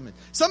start screaming.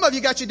 Some of you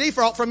got your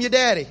default from your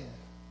daddy.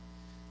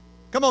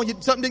 Come on,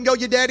 something didn't go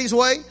your daddy's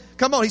way.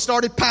 Come on, he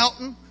started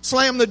pouting,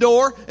 slammed the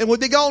door, and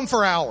would be gone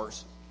for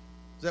hours.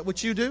 Is that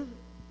what you do?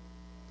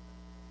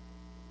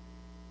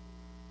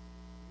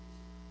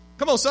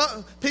 Come on,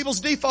 some people's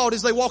default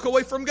is they walk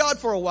away from God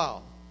for a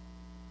while.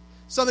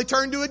 Some they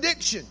turn to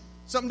addiction.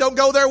 Something don't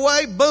go their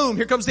way, boom,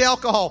 here comes the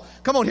alcohol.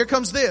 Come on, here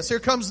comes this, here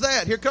comes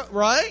that,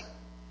 right?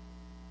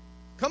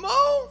 Come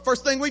on.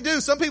 First thing we do,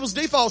 some people's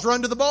defaults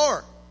run to the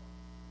bar.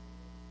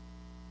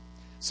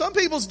 Some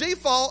people's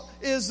default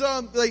is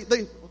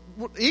the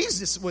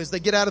easiest was they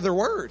get out of their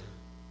word.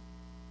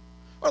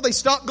 Or they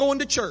stop going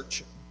to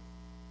church.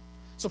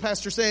 So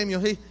Pastor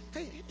Samuel, hey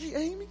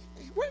Amy,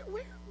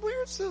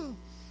 where's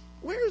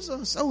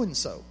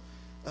so-and-so?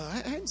 I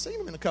hadn't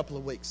seen him in a couple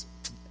of weeks.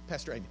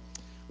 Pastor Amy,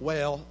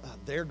 well,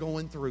 they're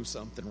going through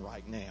something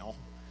right now.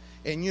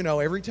 And,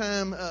 every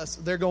time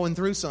they're going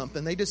through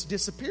something, they just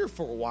disappear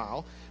for a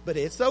while. But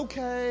it's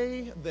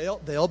okay.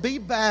 They'll be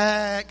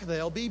back.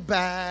 They'll be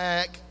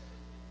back.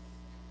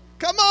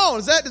 Come on.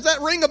 Does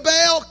that ring a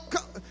bell?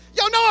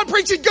 Y'all know I'm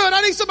preaching good.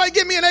 I need somebody to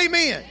give me an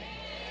amen.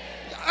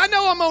 I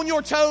know I'm on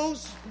your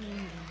toes.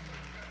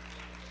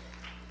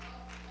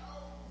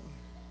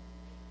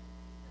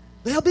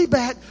 They'll be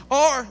back.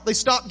 Or they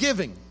stop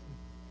giving.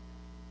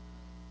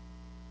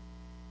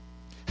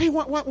 Hey,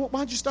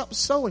 why'd you stop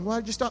sowing?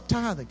 Why'd you stop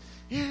tithing?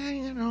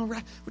 Yeah,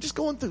 right. We're just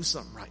going through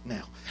something right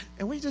now.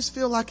 And we just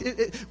feel like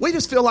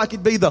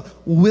it'd be the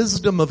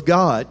wisdom of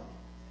God.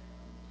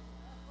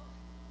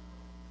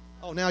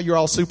 Oh, now you're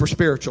all super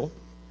spiritual.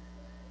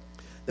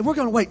 Then we're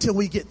going to wait till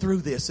we get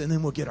through this, and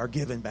then we'll get our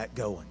giving back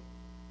going.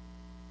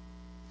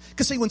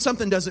 Because see, when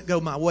something doesn't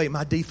go my way,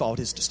 my default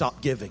is to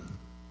stop giving.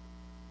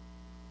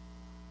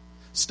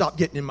 Stop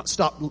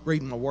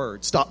reading my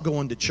word. Stop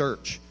going to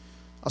church.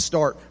 I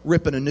start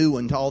ripping a new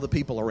one to all the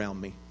people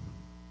around me.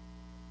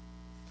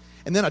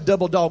 And then I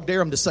double dog dare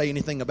them to say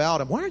anything about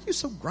them. Why are you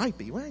so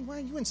gripey? Why are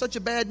you in such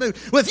a bad mood?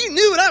 Well, if you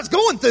knew what I was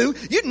going through,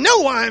 you'd know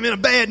why I'm in a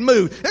bad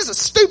mood. That's the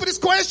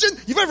stupidest question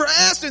you've ever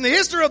asked in the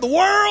history of the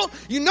world.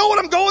 You know what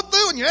I'm going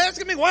through, and you're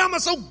asking me why am I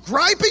so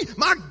gripey?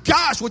 My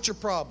gosh, what's your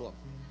problem?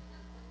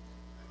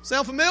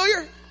 Sound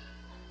familiar?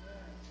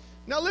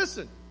 Now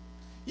listen.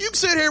 You can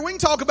sit here, we can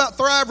talk about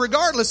thrive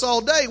regardless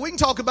all day. We can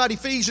talk about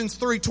Ephesians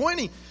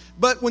 3:20.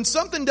 But when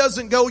something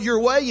doesn't go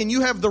your way and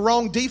you have the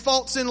wrong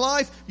defaults in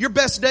life, your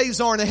best days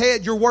aren't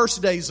ahead, your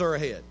worst days are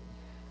ahead.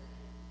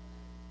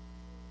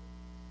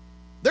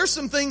 There's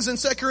some things in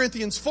 2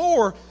 Corinthians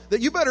 4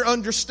 that you better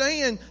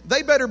understand,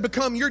 they better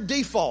become your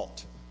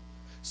default.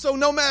 So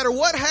no matter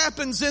what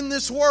happens in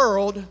this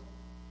world,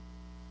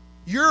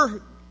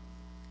 your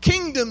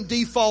kingdom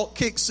default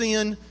kicks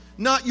in,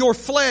 not your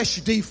flesh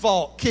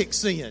default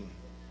kicks in.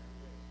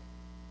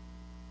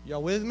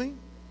 Y'all with me?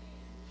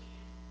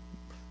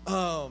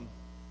 All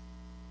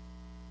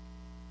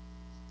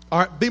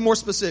right, be more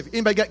specific.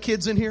 Anybody got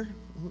kids in here?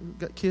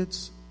 Got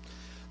kids?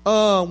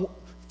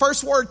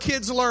 First word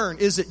kids learn,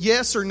 is it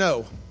yes or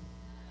no?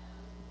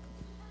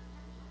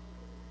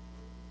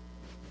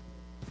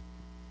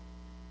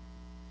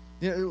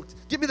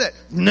 Give me that.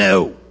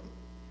 No.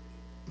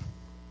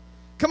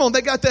 Come on,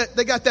 they got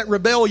that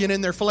rebellion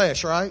in their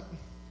flesh, right?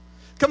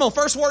 Come on,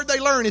 first word they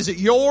learn, is it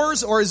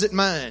yours or is it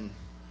mine?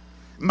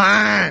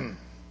 Mine.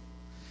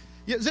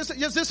 Has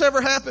this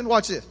ever happened?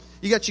 Watch this.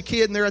 You got your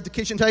kid and they're at the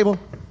kitchen table.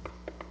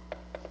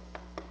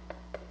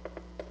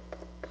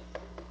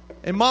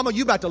 And mama,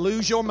 you about to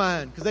lose your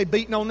mind because they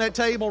beating on that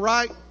table,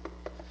 right?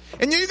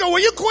 And you go, will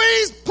you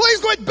please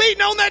quit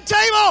beating on that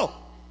table?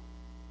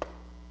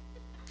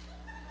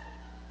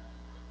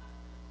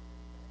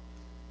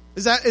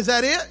 Is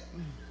that it?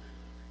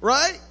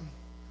 Right?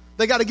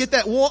 They got to get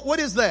that one. What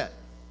is that?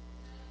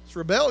 It's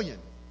rebellion.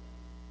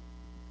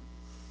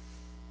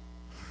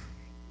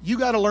 You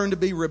got to learn to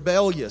be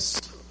rebellious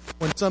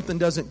when something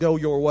doesn't go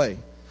your way.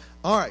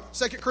 All right,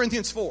 2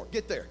 Corinthians 4.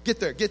 Get there.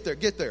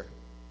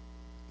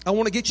 I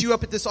want to get you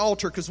up at this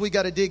altar because we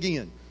got to dig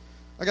in.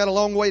 I got a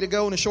long way to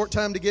go and a short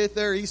time to get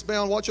there.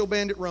 Eastbound, watch your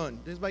bandit run.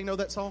 Does anybody know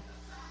that song?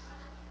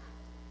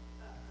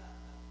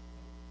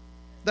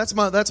 That's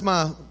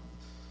my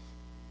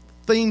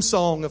theme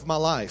song of my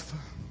life.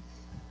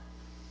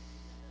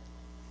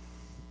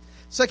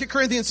 2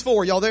 Corinthians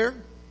 4, y'all there?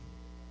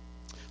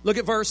 Look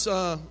at verse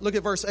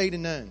 8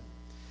 and 9. It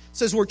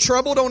says, we're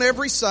troubled on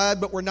every side,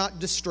 but we're not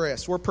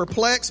distressed. We're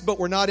perplexed, but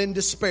we're not in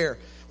despair.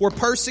 We're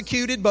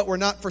persecuted, but we're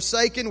not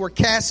forsaken. We're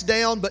cast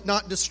down, but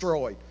not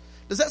destroyed.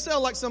 Does that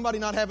sound like somebody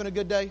not having a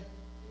good day?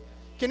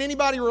 Can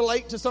anybody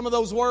relate to some of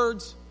those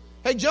words?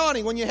 Hey,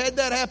 Johnny, when you had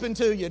that happen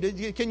to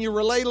you, can you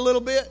relate a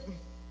little bit?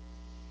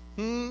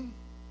 We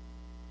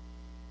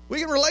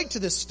can relate to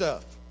this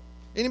stuff.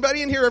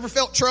 Anybody in here ever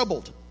felt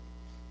troubled?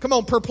 Come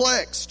on,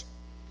 perplexed,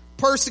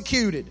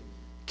 persecuted,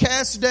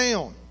 cast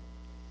down.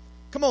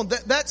 Come on,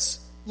 that's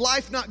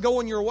life not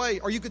going your way.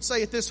 Or you could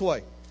say it this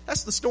way.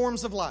 That's the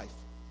storms of life.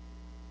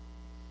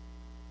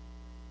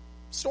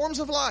 Storms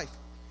of life.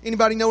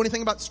 Anybody know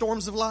anything about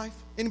storms of life?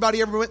 Anybody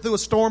ever went through a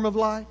storm of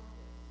life?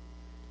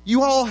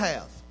 You all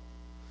have.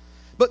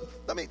 But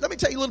let me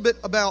tell you a little bit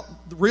about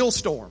the real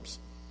storms.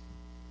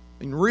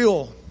 And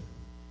real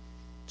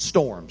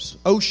storms.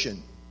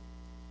 Ocean.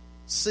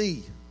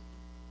 Sea.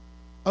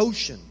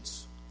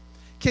 Oceans.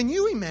 Can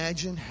you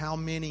imagine how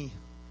many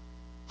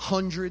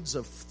hundreds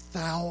of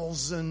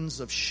thousands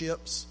of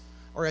ships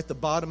are at the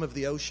bottom of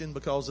the ocean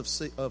because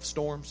of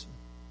storms?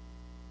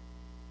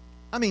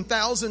 I mean,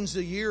 thousands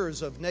of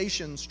years of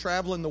nations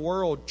traveling the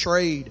world,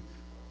 trade.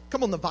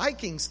 Come on, the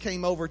Vikings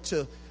came over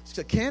to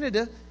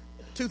Canada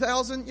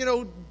 2,000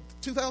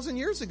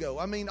 years ago.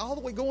 I mean, all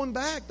the way going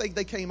back,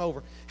 they came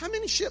over. How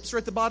many ships are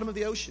at the bottom of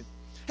the ocean?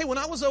 Hey, when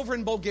I was over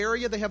in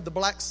Bulgaria, they have the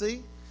Black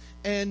Sea.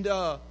 And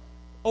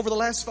over the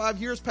last 5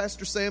 years,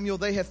 Pastor Samuel,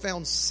 they have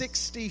found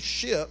 60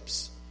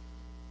 ships,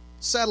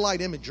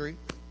 satellite imagery,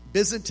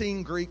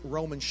 Byzantine, Greek,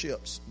 Roman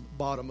ships,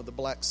 bottom of the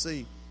Black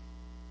Sea.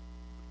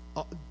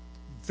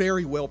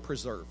 Very well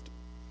preserved.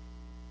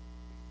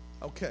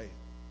 Okay.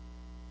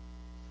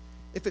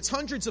 If it's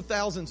hundreds of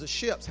thousands of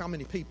ships, how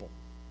many people?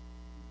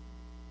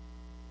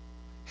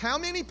 How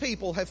many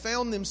people have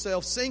found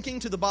themselves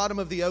sinking to the bottom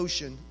of the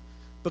ocean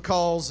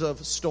because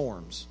of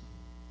storms?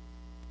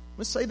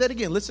 Let's say that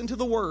again. Listen to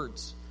the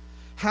words.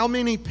 How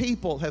many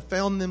people have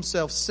found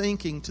themselves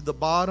sinking to the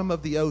bottom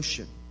of the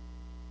ocean?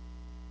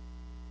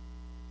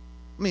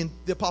 I mean,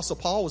 the Apostle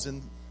Paul was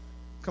in,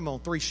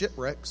 3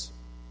 shipwrecks.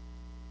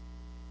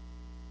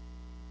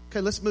 Okay,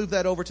 let's move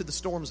that over to the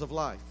storms of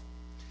life.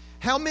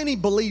 How many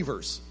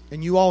believers,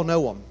 and you all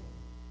know them,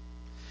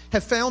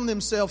 have found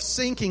themselves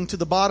sinking to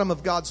the bottom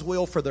of God's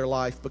will for their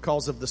life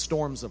because of the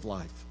storms of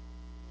life?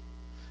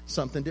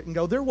 Something didn't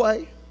go their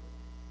way.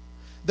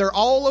 They're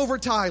all over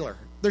Tyler.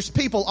 There's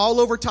people all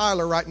over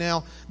Tyler right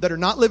now that are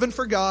not living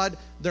for God.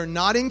 They're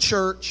not in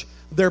church.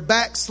 They're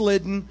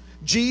backslidden.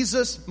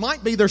 Jesus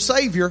might be their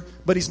Savior,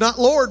 but He's not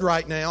Lord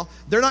right now.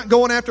 They're not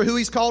going after who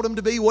He's called them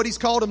to be, what He's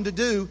called them to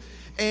do.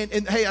 And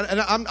hey,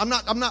 I'm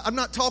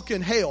not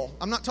talking hell.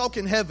 I'm not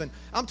talking heaven.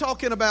 I'm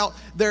talking about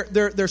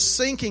they're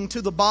sinking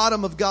to the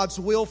bottom of God's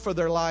will for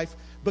their life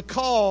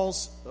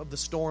because of the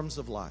storms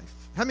of life.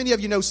 How many of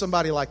you know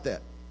somebody like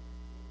that?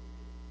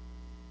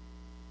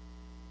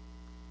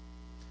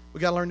 We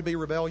got to learn to be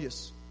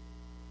rebellious.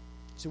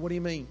 See, what do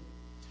you mean?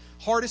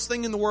 Hardest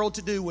thing in the world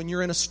to do when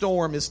you're in a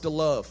storm is to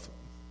love.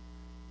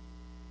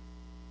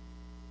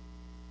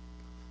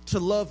 To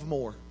love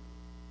more.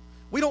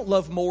 We don't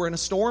love more in a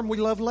storm. We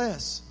love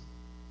less.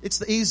 It's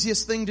the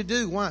easiest thing to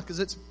do. Why? Because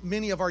it's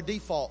many of our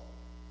default.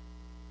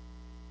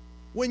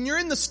 When you're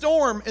in the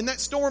storm and that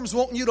storm's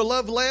wanting you to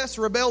love less,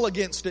 rebel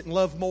against it and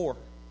love more.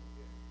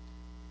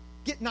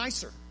 Get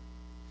nicer.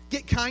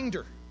 Get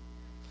kinder.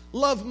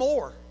 Love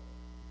more.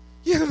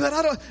 Yeah, but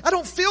I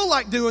don't feel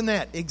like doing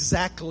that.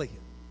 Exactly.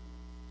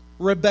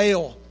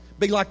 Rebel.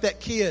 Be like that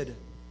kid.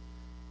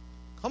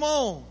 Come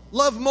on.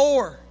 Love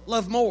more.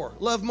 Love more.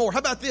 Love more. How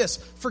about this?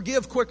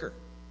 Forgive quicker.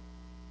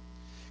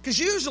 Because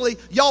usually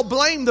y'all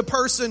blame the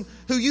person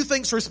who you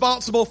think's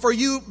responsible for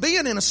you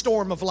being in a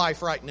storm of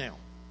life right now.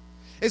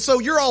 And so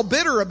you're all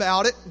bitter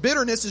about it.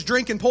 Bitterness is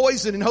drinking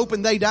poison and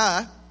hoping they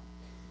die.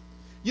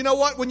 You know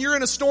what? When you're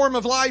in a storm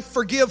of life,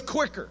 forgive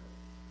quicker.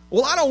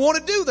 Well, I don't want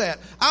to do that.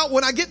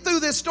 When I get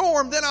through this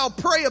storm, then I'll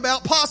pray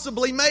about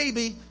possibly,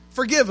 maybe,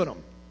 forgiving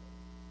them.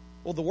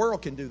 Well, the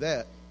world can do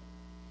that.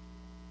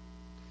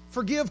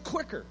 Forgive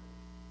quicker.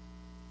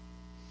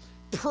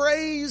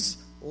 Praise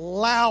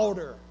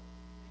louder.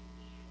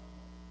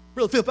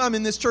 Brother Phillip, I'm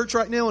in this church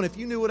right now, and if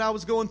you knew what I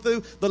was going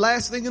through, the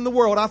last thing in the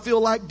world I feel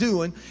like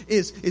doing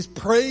is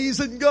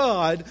praising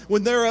God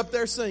when they're up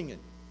there singing.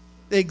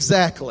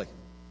 Exactly.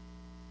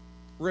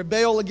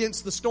 Rebel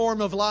against the storm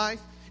of life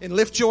and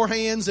lift your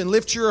hands and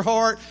lift your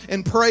heart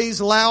and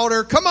praise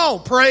louder. Come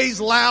on,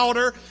 praise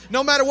louder.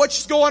 No matter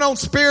what's going on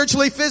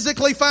spiritually,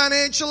 physically,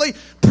 financially,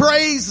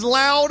 praise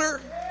louder.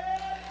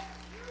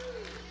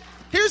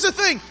 Here's the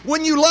thing.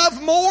 When you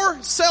love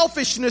more,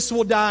 selfishness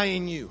will die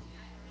in you.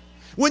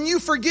 When you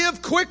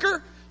forgive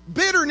quicker,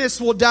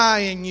 bitterness will die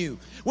in you.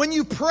 When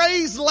you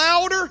praise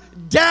louder,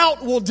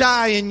 doubt will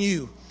die in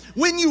you.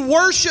 When you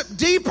worship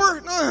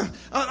deeper,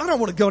 I don't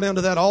want to go down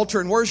to that altar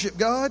and worship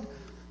God.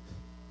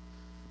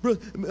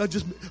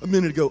 Just a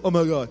minute ago, oh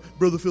my God,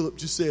 Brother Phillip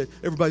just said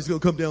everybody's going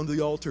to come down to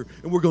the altar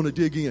and we're going to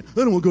dig in. I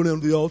don't want to go down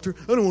to the altar.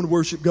 I don't want to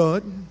worship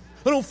God.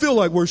 I don't feel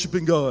like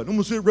worshiping God. I'm going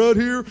to sit right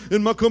here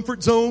in my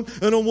comfort zone.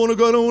 I don't want to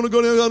go down.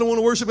 I don't want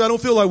to worship God. I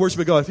don't feel like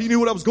worshiping God. If he knew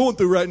what I was going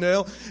through right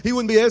now, he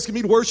wouldn't be asking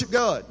me to worship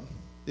God.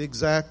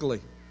 Exactly.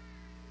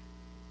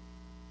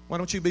 Why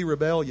don't you be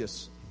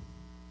rebellious?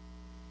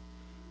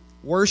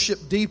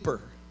 Worship deeper.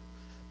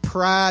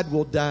 Pride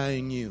will die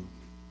in you.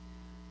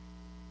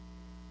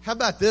 How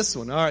about this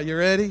one? All right, you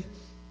ready?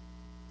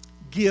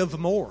 Give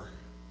more.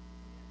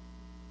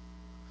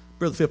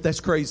 Brother Phillip, that's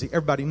crazy.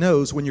 Everybody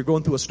knows when you're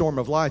going through a storm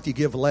of life, you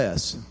give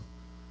less.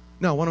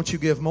 No, why don't you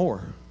give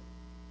more?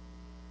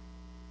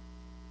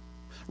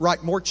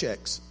 Write more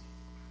checks.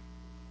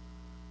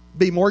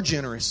 Be more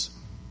generous.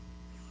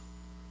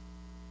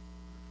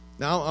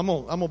 Now, I'm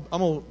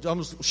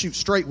gonna shoot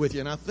straight with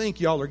you, and I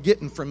think y'all are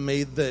getting from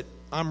me that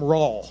I'm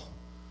raw.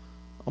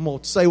 I'm going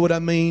to say what I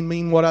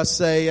mean what I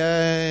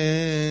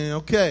say.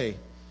 Okay.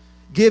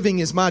 Giving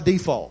is my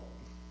default.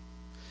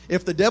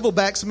 If the devil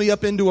backs me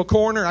up into a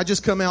corner, I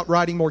just come out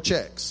writing more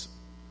checks.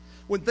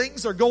 When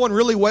things are going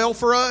really well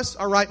for us,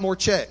 I write more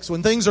checks.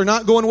 When things are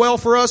not going well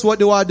for us, what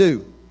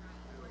do?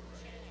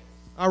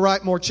 I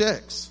write more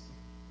checks.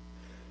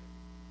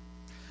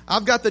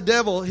 I've got the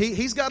devil,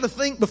 he's got to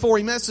think before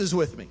he messes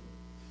with me.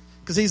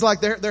 Because he's like,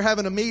 they're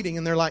having a meeting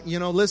and they're like,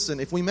 listen,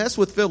 if we mess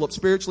with Phillip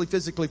spiritually,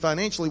 physically,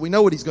 financially, we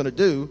know what he's going to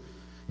do.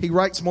 He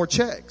writes more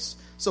checks.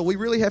 So we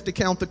really have to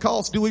count the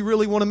cost. Do we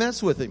really want to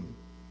mess with him?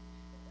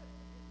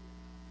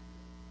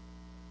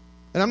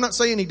 And I'm not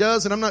saying he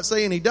does and I'm not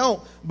saying he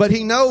don't, but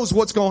he knows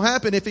what's going to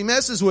happen if he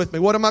messes with me.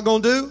 What am I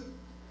going to do?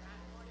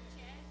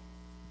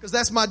 Because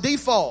that's my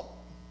default.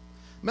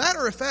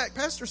 Matter of fact,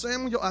 Pastor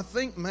Samuel, I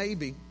think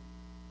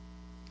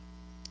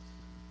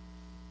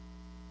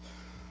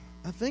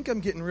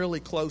I'm getting really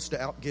close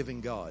to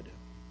outgiving God.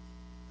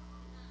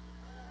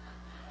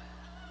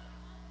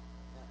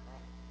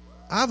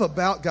 I've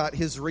about got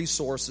his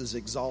resources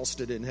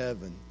exhausted in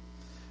heaven.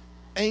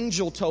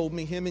 Angel told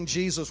me him and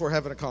Jesus were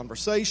having a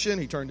conversation.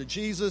 He turned to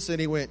Jesus and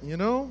he went,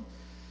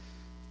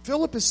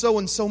 Phillip is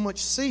sowing so much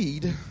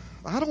seed.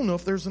 I don't know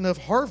if there's enough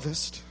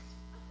harvest.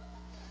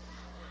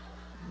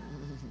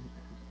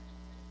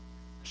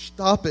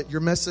 Stop it.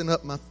 You're messing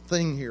up my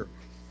thing here.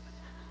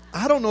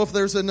 I don't know if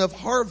there's enough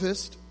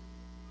harvest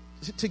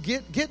to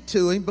get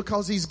to him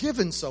because he's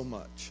given so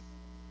much.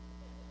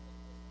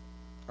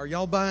 Are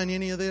y'all buying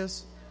any of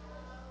this?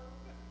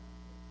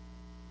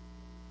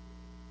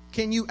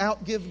 Can you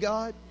outgive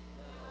God?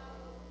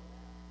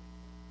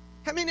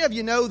 How many of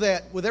you know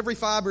that with every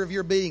fiber of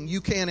your being, you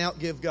can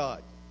outgive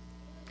God?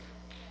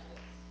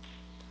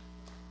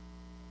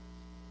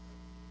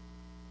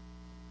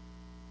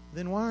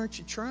 Then why aren't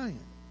you trying?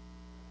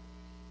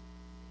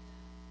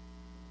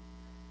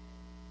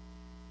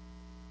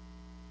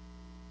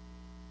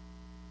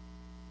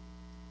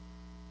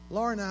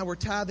 Laura and I were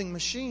tithing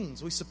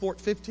machines. We support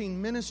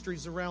 15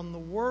 ministries around the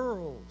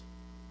world.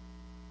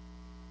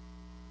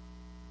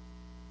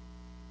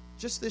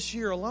 Just this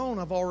year alone,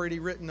 I've already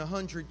written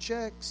 100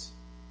 checks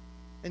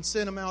and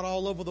sent them out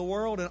all over the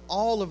world, and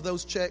all of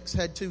those checks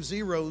had 2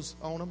 zeros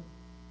on them.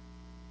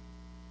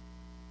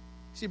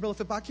 See, Brother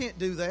Phillip, I can't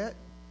do that.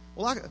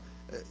 Well,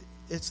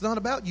 it's not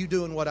about you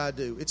doing what I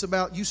do. It's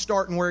about you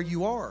starting where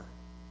you are.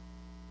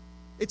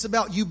 It's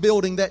about you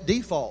building that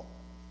default.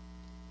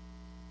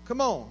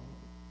 Come on.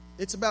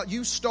 It's about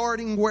you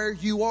starting where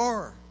you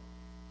are.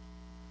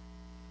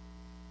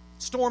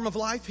 Storm of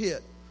life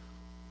hit.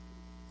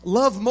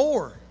 Love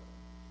more.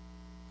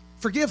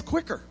 Forgive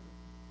quicker.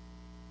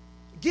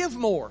 Give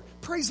more.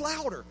 Praise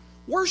louder.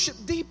 Worship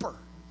deeper.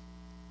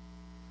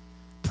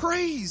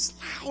 Praise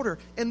louder.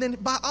 And then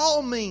by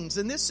all means,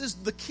 and this is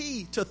the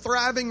key to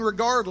thriving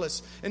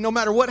regardless, and no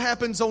matter what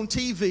happens on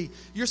TV,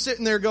 you're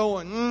sitting there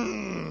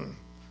going,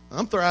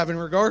 I'm thriving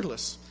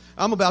regardless.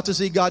 I'm about to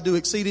see God do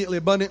exceedingly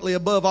abundantly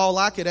above all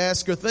I could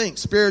ask or think,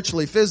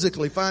 spiritually,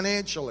 physically,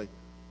 financially.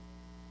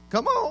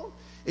 Come on.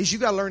 Is you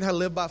got to learn how to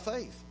live by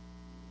faith.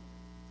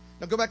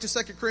 Now go back to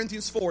 2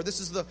 Corinthians 4.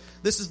 This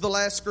is the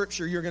last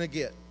scripture you're going to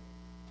get.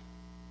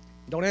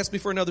 Don't ask me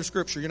for another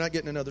scripture. You're not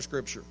getting another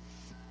scripture.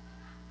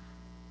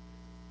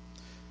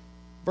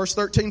 Verse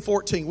 13,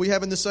 14. We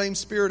have in the same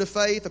spirit of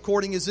faith,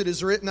 according as it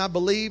is written, I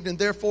believed, and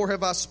therefore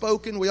have I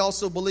spoken. We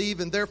also believe,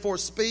 and therefore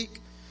speak,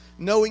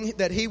 knowing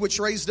that he which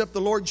raised up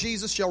the Lord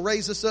Jesus shall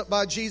raise us up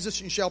by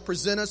Jesus and shall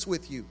present us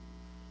with you.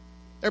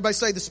 Everybody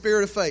say the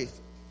spirit of faith.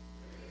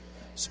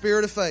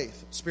 Spirit of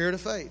faith. Spirit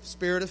of faith.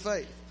 Spirit of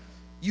faith.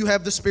 You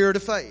have the spirit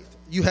of faith.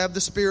 You have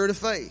the spirit of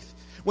faith.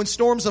 When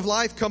storms of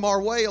life come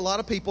our way, a lot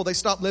of people, they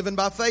stop living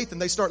by faith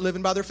and they start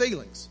living by their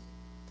feelings.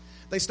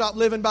 They stop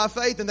living by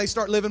faith and they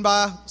start living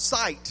by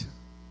sight.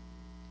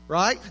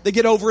 Right? They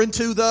get over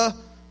into the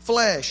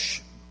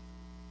flesh.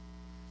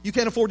 You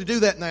can't afford to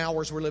do that in the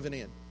hours we're living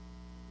in.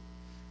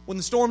 When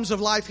the storms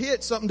of life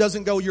hit, something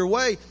doesn't go your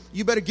way,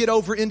 you better get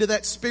over into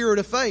that spirit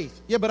of faith.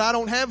 Yeah, but I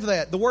don't have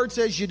that. The Word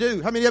says you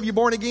do. How many of you are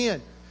born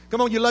again?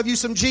 Come on, you love you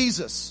some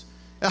Jesus.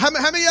 How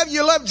many of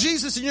you love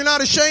Jesus and you're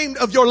not ashamed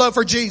of your love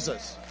for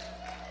Jesus?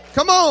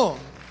 Come on.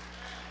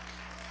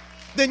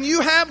 Then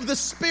you have the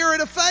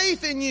spirit of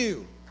faith in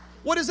you.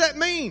 What does that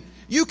mean?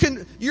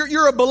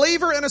 You're a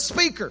believer and a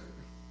speaker.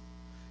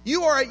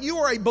 You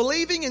are a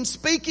believing and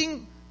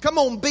speaking, come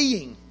on,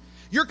 being.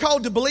 You're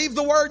called to believe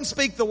the Word and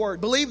speak the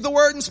Word. Believe the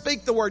Word and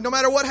speak the Word. No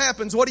matter what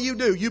happens, what do?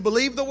 You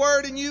believe the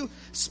Word and you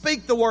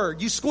speak the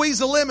Word. You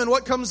squeeze a lemon,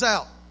 what comes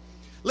out?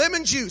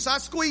 Lemon juice. I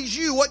squeeze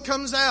you, what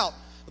comes out?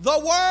 The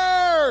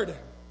Word.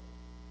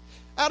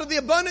 Out of the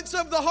abundance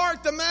of the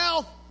heart, the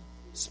mouth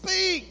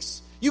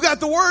speaks. You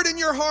got the Word in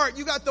your heart.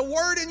 You got the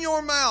Word in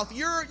your mouth.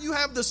 You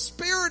have the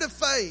spirit of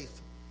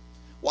faith.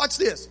 Watch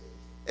this.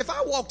 If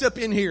I walked up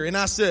in here and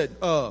I said,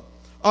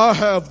 I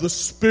have the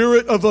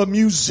spirit of a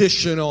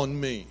musician on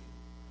me,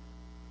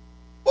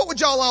 what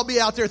would y'all all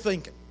be out there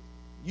thinking?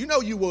 You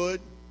know you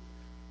would.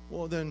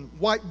 Well then,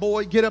 white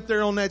boy, get up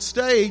there on that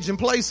stage and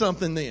play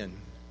something then.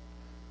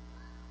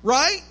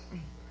 Right?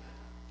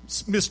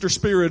 Mr.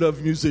 Spirit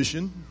of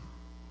Musician.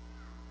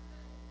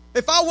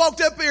 If I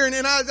walked up here and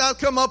I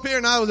come up here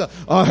and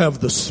I have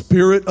the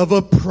spirit of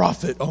a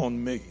prophet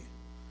on me,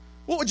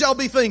 what would y'all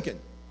be thinking?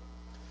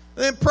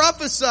 Then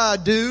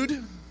prophesy,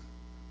 dude.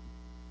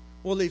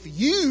 Well, if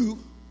you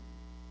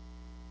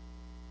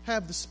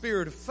have the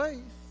spirit of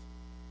faith,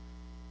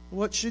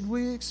 what should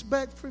we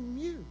expect from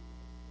you?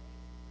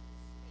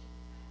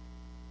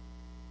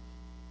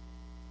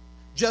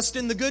 Just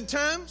in the good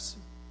times?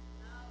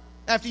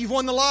 After you've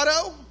won the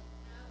lotto?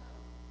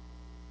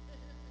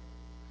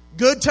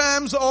 Good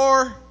times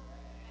or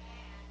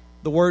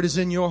the Word is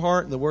in your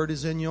heart and the Word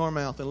is in your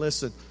mouth. And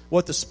listen,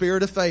 what the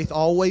Spirit of faith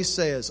always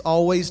says,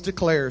 always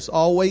declares,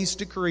 always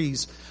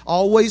decrees,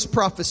 always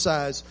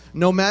prophesies,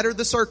 no matter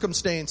the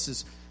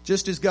circumstances,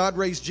 just as God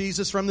raised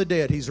Jesus from the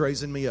dead, He's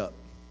raising me up.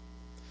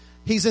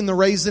 He's in the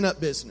raising up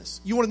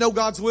business. You want to know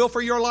God's will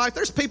for your life?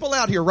 There's people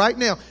out here right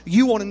now.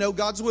 You want to know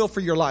God's will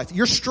for your life.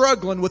 You're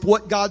struggling with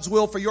what God's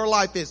will for your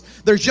life is.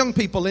 There's young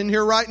people in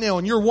here right now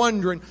and you're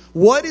wondering,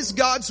 what is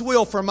God's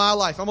will for my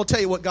life? I'm going to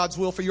tell you what God's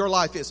will for your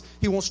life is.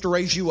 He wants to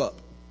raise you up.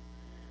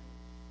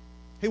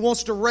 He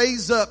wants to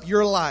raise up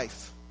your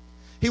life.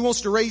 He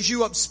wants to raise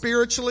you up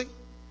spiritually.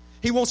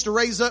 He wants to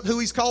raise up who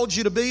He's called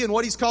you to be and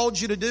what He's called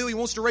you to do. He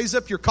wants to raise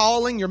up your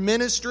calling, your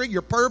ministry,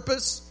 your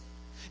purpose.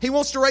 He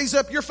wants to raise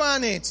up your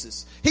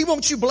finances. He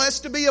wants you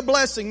blessed to be a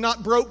blessing,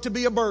 not broke to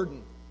be a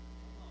burden.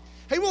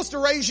 He wants to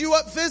raise you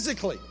up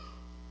physically.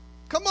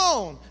 Come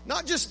on.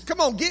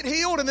 Get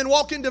healed and then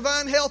walk in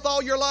divine health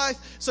all your life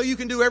so you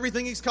can do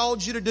everything He's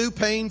called you to do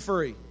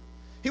pain-free.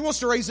 He wants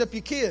to raise up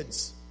your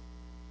kids.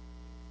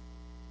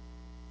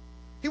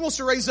 He wants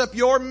to raise up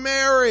your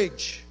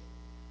marriage.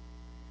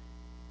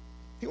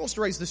 He wants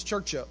to raise this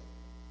church up.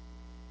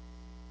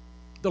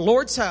 The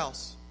Lord's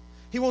house.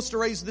 He wants to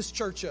raise this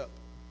church up.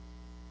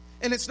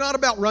 And it's not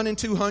about running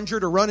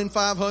 200 or running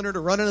 500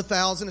 or running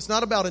 1,000. It's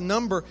not about a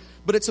number,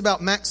 but it's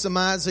about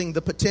maximizing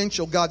the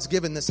potential God's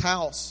given this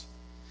house.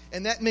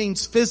 And that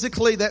means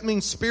physically, that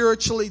means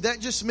spiritually,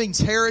 that just means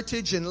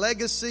heritage and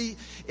legacy.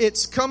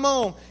 It's, come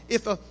on,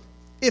 if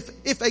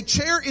a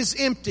chair is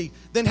empty,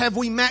 then have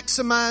we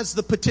maximized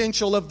the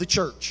potential of the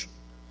church?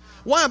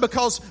 Why?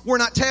 Because we're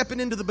not tapping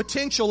into the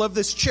potential of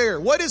this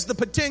chair. What is the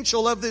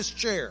potential of this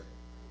chair?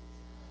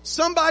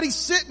 Somebody's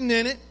sitting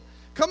in it.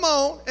 Come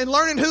on, and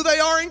learning who they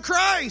are in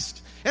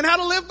Christ and how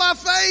to live by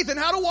faith and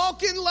how to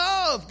walk in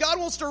love. God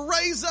wants to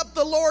raise up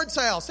the Lord's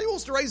house. He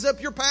wants to raise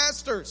up your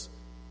pastors.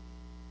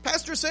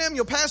 Pastor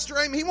Samuel, Pastor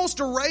Amy, He wants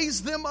to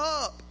raise them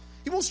up.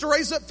 He wants to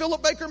raise up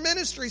Phillip Baker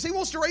Ministries. He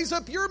wants to raise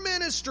up your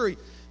ministry.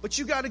 But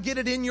you got to get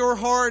it in your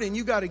heart and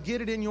you got to get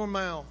it in your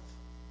mouth.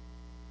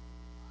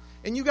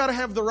 And you got to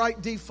have the right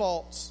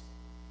defaults.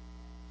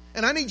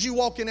 And I need you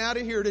walking out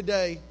of here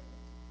today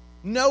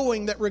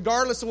knowing that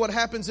regardless of what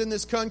happens in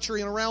this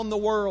country and around the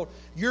world,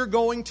 you're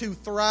going to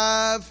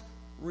thrive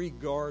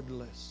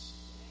regardless.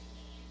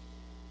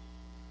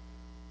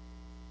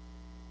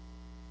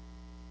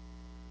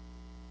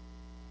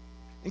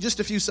 In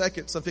just a few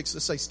seconds, I'm fixing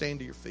to say, stand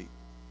to your feet.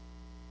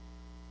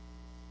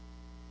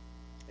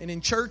 And in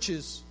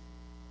churches,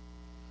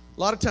 a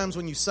lot of times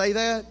when you say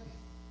that,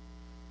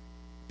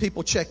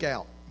 people check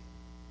out.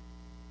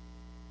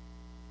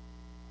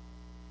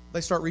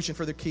 They start reaching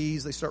for their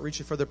keys. They start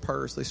reaching for their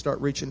purse. They start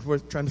reaching for,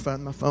 trying to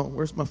find my phone.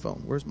 Where's my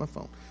phone? Where's my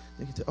phone?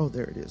 They get to, oh,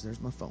 there it is. There's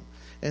my phone.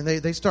 And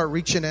they start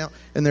reaching out,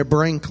 and their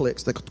brain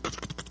clicks. They,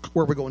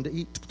 where are we going to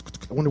eat?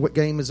 I wonder what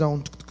game is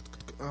on.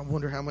 I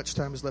wonder how much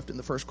time is left in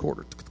the first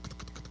quarter.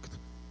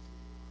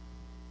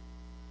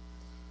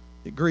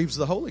 It grieves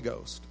the Holy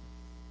Ghost.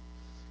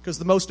 Because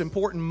the most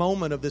important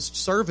moment of this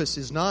service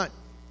is not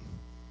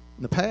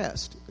in the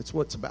past. It's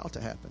what's about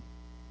to happen.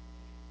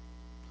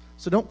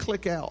 So don't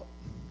click out.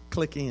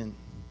 Click in.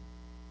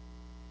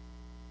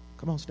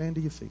 Come on, stand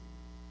to your feet.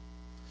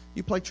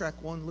 You play track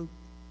 1, Luke.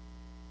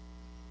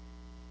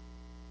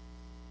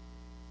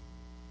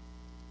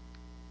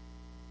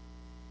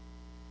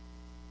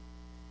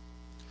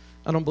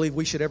 I don't believe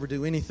we should ever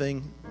do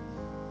anything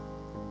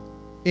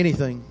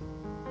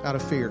out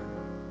of fear.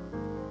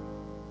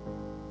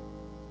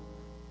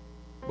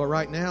 But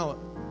right now,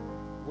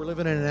 we're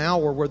living in an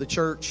hour where the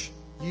church,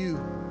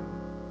 you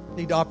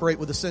need to operate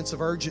with a sense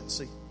of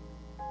urgency.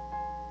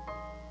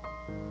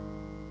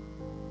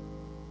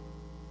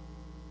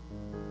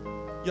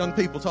 Young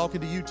people,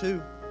 talking to you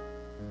too.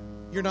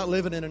 You're not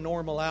living in a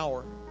normal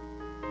hour.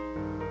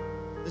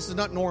 This is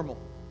not normal.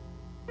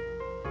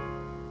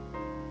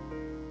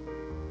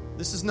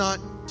 This is not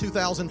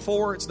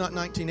 2004. It's not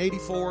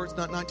 1984. It's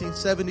not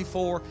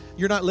 1974.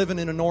 You're not living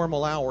in a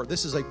normal hour.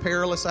 This is a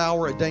perilous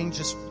hour, a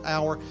dangerous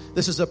hour.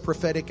 This is a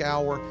prophetic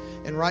hour.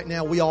 And right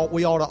now, we ought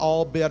to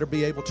all better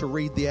be able to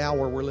read the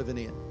hour we're living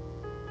in.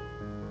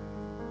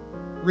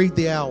 Read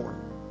the hour.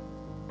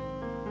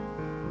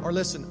 Or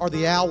listen, or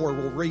the hour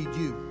will read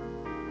you.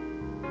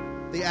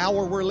 The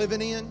hour we're living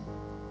in,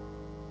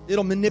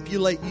 it'll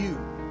manipulate you.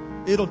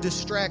 It'll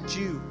distract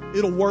you.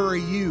 It'll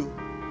worry you.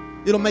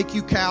 It'll make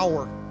you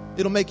cower.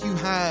 It'll make you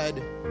hide.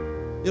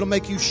 It'll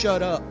make you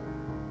shut up.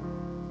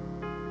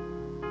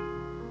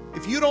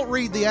 If you don't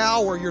read the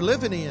hour you're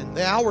living in,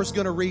 the hour's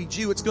going to read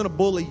you. It's going to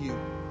bully you.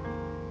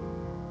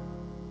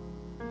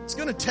 It's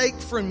going to take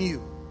from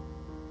you.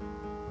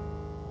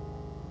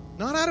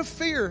 Not out of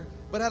fear,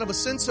 but out of a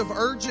sense of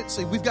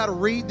urgency. We've got to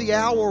read the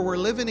hour we're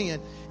living in.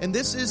 And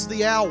this is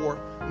the hour,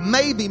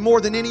 maybe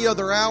more than any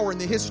other hour in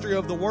the history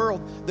of the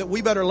world, that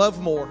we better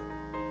love more.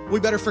 We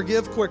better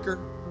forgive quicker.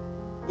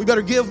 We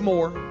better give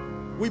more.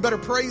 We better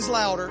praise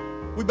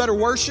louder. We better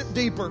worship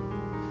deeper.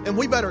 And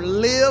we better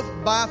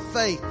live by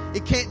faith.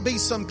 It can't be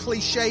some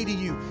cliche to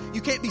you.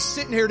 You can't be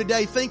sitting here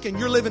today thinking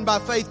you're living by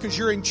faith because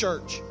you're in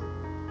church.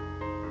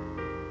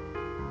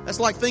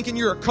 That's like thinking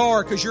you're a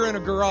car because you're in a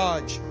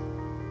garage.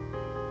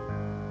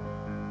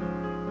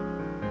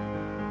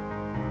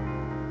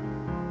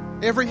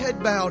 Every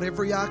head bowed,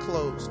 every eye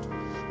closed.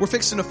 We're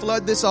fixing to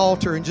flood this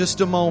altar in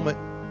just a moment.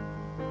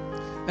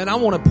 And I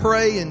want to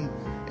pray and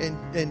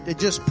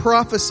just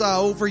prophesy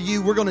over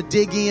you. We're going to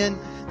dig in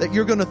that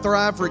you're going to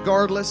thrive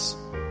regardless.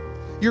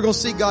 You're going to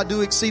see God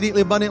do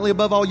exceedingly abundantly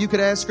above all you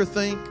could ask or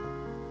think.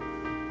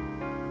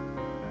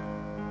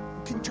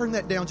 Can you turn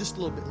that down just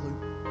a little bit, Luke?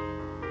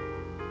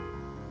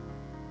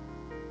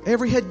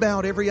 Every head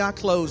bowed, every eye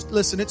closed.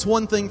 Listen, it's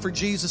one thing for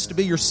Jesus to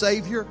be your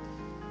Savior.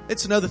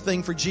 It's another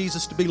thing for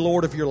Jesus to be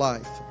Lord of your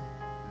life.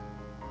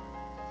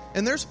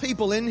 And there's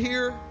people in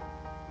here,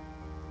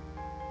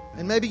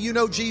 and maybe you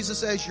know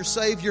Jesus as your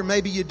Savior,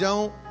 maybe you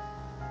don't.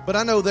 But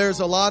I know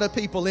there's a lot of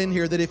people in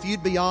here that if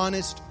you'd be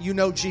honest, you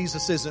know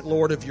Jesus isn't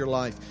Lord of your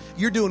life.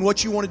 You're doing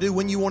what you want to do,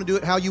 when you want to do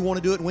it, how you want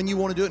to do it, when you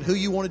want to do it, who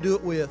you want to do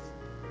it with.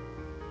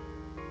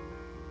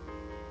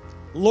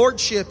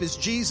 Lordship is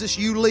Jesus,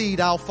 you lead,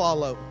 I'll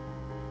follow.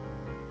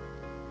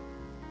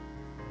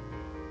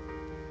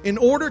 In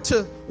order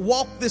to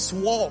walk this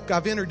walk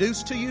I've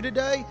introduced to you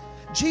today,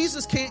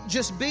 Jesus can't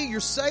just be your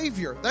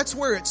Savior. That's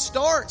where it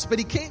starts, but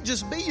He can't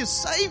just be your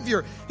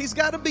Savior. He's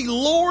got to be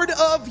Lord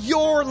of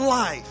your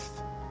life.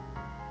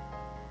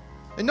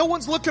 And no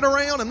one's looking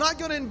around. I'm not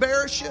going to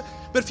embarrass you.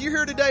 But if you're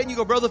here today and you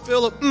go, Brother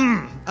Phillip,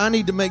 I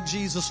need to make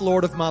Jesus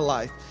Lord of my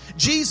life.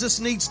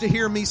 Jesus needs to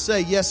hear me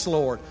say, yes,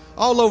 Lord.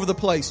 All over the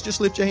place. Just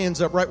lift your hands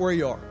up right where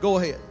you are. Go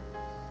ahead.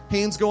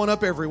 Hands going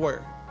up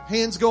everywhere.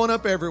 Hands going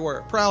up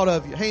everywhere. Proud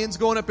of you. Hands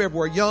going up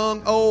everywhere.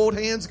 Young, old,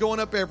 hands going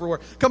up everywhere.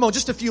 Come on,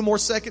 just a few more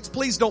seconds.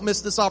 Please don't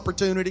miss this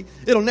opportunity.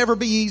 It'll never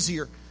be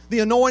easier. The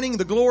anointing,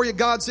 the glory of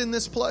God's in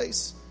this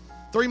place.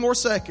 3 more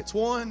seconds.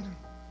 1,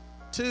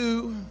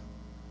 2,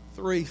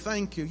 3.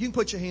 Thank you. You can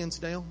put your hands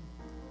down.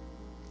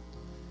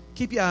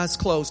 Keep your eyes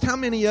closed. How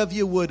many of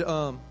you would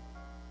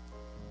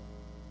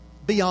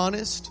be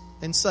honest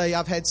and say,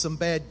 I've had some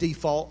bad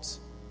defaults?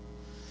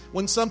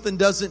 When something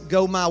doesn't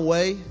go my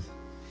way,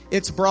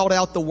 It's brought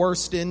out the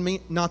worst in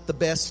me, not the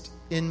best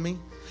in me.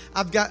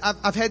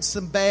 I've had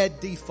some bad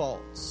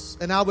defaults,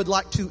 and I would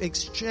like to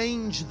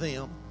exchange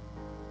them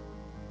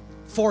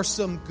for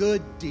some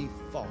good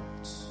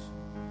defaults.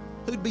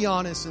 Who'd be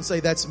honest and say,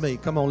 that's me?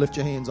 Come on, lift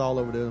your hands all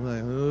over there.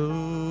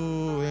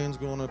 Oh, hands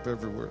going up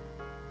everywhere.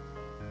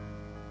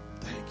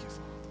 Thank you,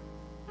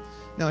 Father.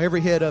 Now,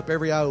 every head up,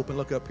 every eye open,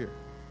 look up here.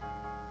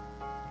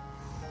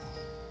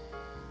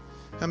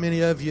 How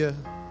many of you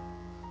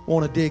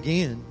want to dig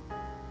in?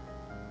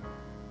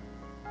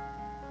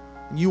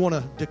 And you want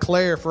to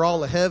declare for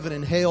all of heaven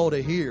and hell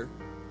to hear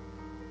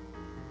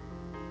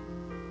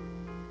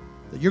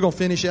that you're going to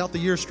finish out the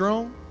year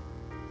strong?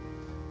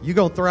 You're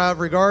going to thrive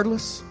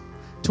regardless?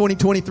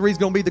 2023 is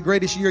going to be the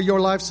greatest year of your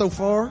life so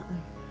far?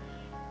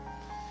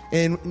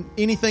 And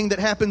anything that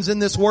happens in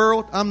this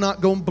world, I'm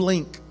not going to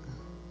blink.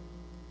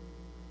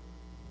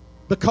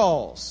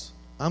 Because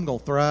I'm going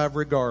to thrive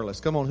regardless.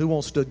 Come on, who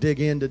wants to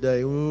dig in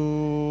today?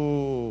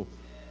 Ooh.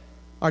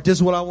 All right, this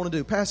is what I want to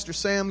do. Pastor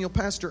Samuel,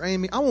 Pastor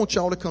Amy, I want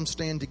y'all to come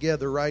stand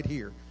together right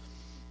here.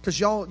 Because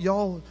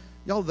y'all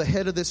the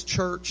head of this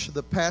church,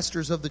 the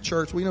pastors of the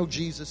church. We know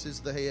Jesus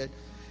is the head.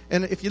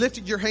 And if you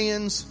lifted your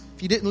hands,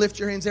 if you didn't lift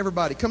your hands,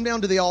 everybody, come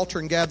down to the altar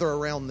and gather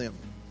around them.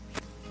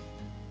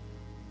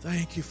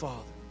 Thank you,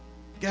 Father.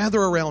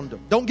 Gather around them.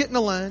 Don't get in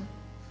a line.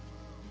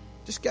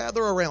 Just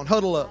gather around.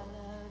 Huddle up.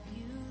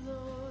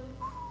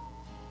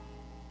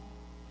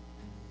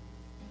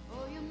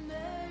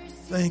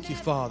 Thank you,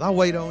 Father. I'll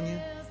wait on you.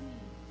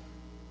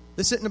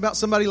 This isn't about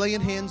somebody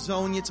laying hands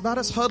on you. It's about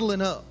us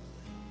huddling up.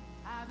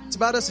 It's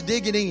about us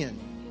digging in.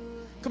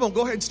 Come on,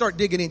 go ahead and start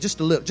digging in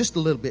just a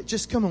little bit.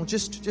 Just come on,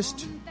 just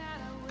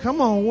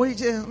come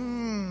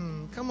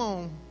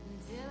on.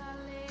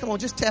 Come on,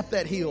 just tap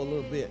that heel a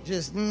little bit.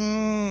 Just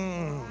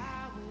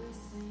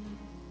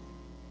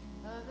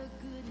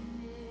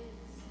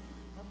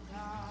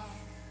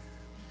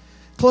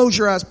Close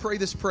your eyes. Pray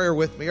this prayer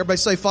with me. Everybody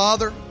say,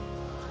 Father,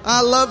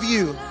 I love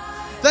you.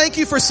 Thank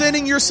you for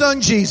sending your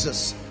son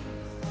Jesus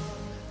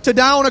to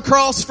die on a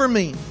cross for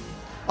me.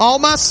 All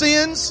my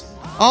sins,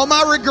 all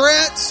my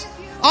regrets,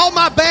 all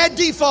my bad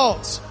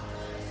defaults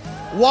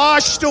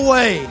washed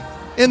away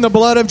in the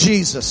blood of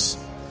Jesus.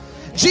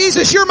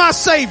 Jesus, you're my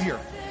Savior.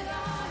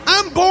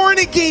 I'm born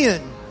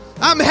again.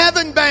 I'm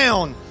heaven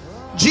bound.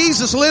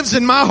 Jesus lives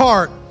in my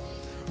heart.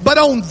 But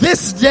on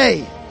this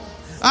day,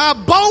 I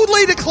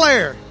boldly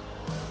declare,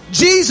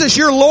 Jesus,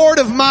 you're Lord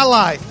of my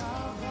life.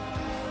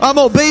 I'm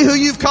going to be who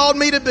you've called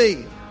me to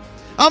be.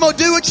 I'm going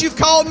to do what you've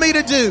called me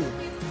to do.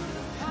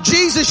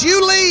 Jesus,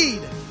 you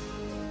lead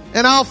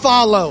and I'll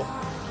follow.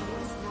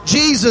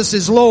 Jesus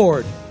is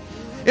Lord.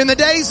 In the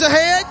days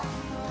ahead,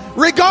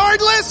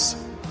 regardless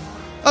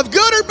of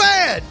good or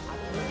bad,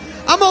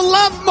 I'm going to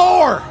love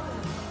more.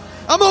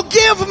 I'm going to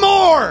give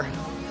more.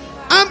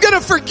 I'm going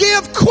to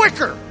forgive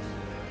quicker.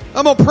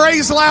 I'm going to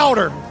praise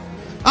louder.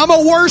 I'm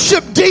going to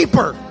worship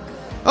deeper.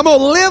 I'm going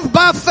to live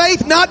by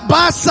faith, not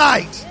by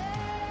sight.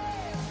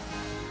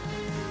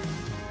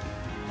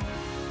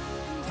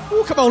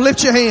 Ooh, come on,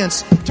 lift your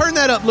hands. Turn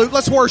that up, Luke.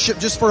 Let's worship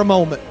just for a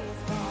moment.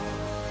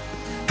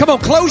 Come on,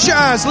 close your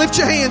eyes, lift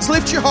your hands,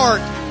 lift your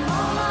heart.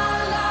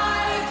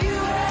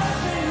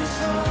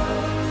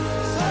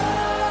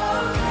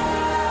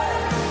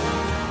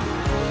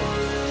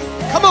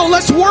 Come on,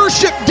 let's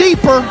worship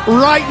deeper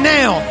right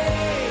now.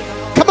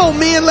 Come on,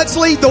 men, let's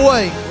lead the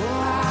way.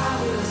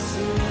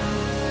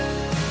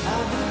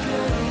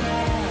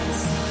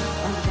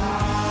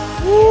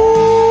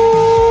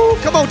 Woo.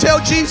 Come on, tell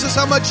Jesus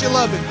how much you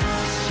love him.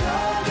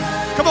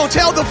 Come on,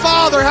 tell the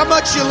Father how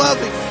much you love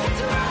him.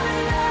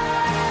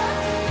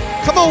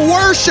 Come on,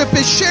 worship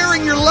is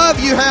sharing your love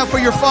you have for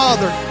your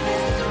Father.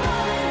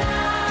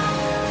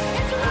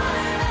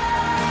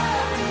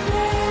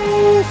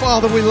 Ooh,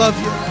 Father, we love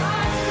you.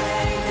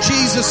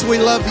 Jesus, we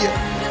love you.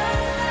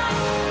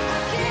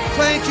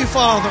 Thank you,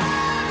 Father.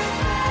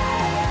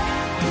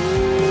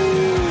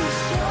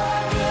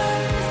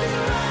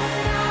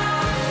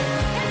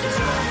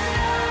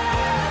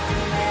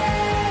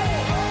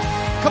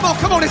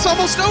 Come on, it's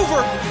almost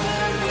over.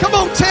 Come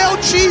on, tell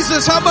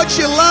Jesus how much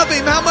you love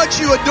him, how much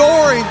you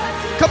adore him.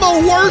 Come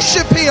on,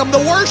 worship him. The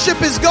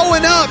worship is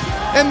going up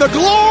and the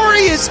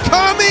glory is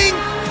coming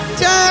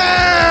down.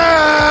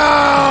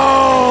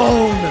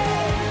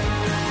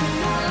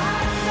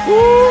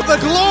 Ooh, the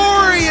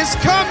glory is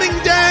coming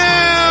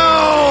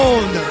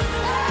down.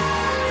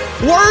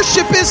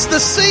 Worship is the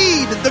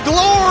seed. The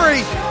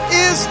glory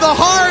is the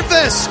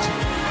harvest.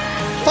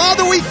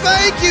 Father, we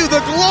thank you.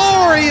 The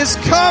glory is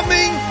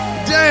coming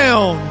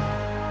down.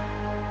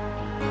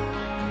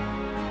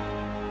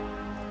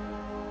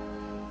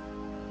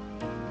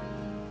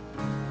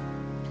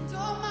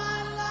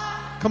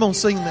 Come on,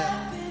 sing that.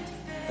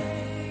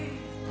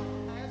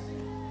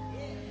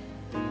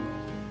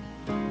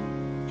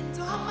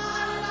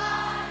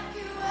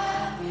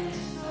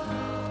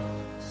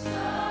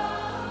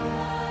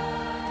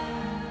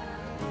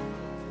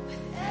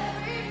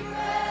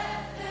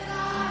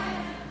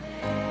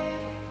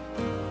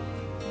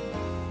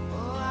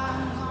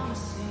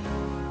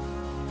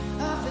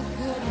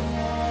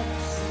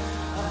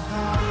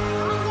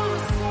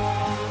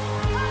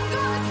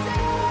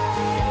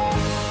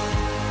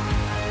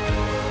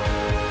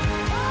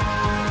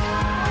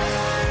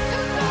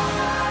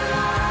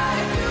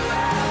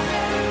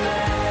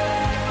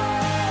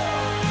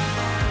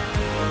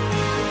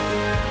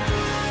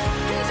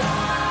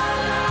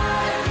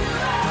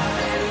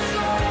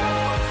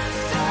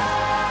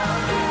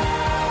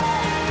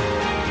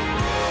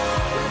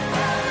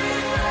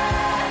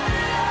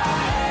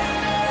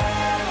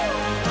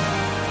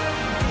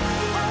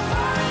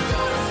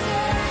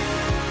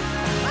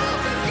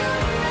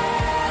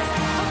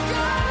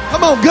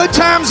 Come on, good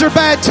times or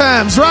bad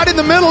times, right in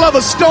the middle of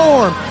a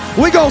storm,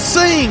 we're going to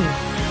sing.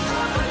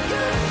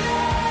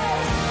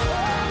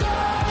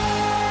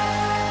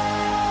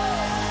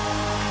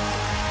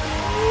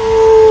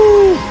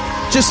 Ooh.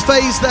 Just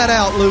phase that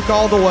out, Luke,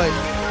 all the way.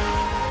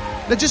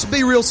 Now just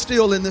be real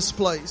still in this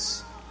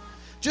place.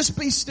 Just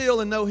be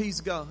still and know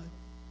He's God.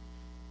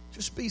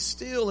 Just be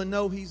still and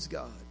know He's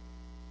God.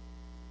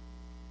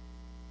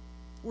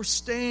 We're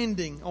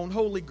standing on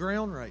holy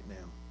ground right now.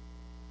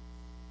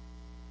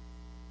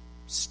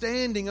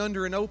 Standing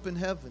under an open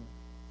heaven.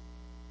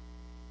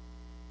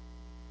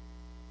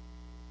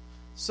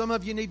 Some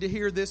of you need to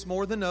hear this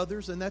more than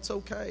others, and that's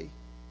okay.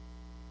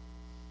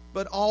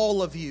 But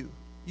all of you,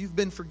 you've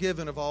been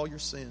forgiven of all your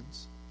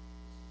sins.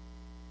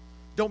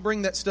 Don't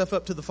bring that stuff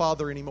up to the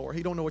Father anymore.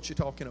 He don't know what you're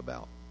talking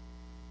about.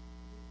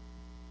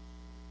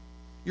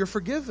 You're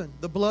forgiven.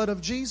 The blood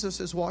of Jesus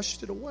has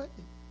washed it away.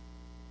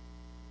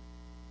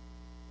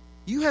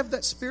 You have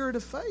that spirit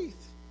of faith.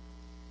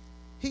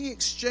 He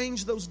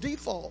exchanged those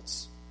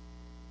defaults.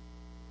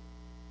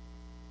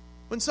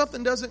 When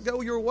something doesn't go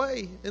your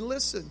way, and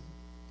listen,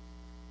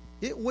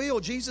 it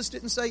will. Jesus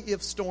didn't say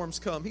if storms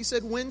come. He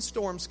said when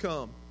storms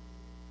come.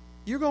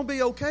 You're going to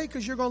be okay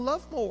because you're going to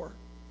love more.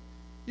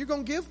 You're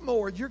going to give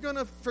more. You're going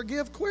to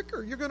forgive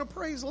quicker. You're going to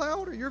praise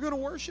louder. You're going to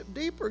worship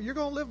deeper. You're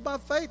going to live by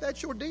faith.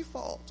 That's your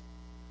default.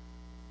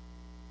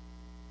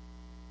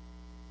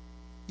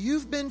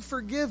 You've been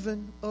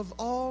forgiven of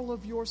all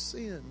of your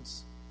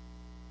sins.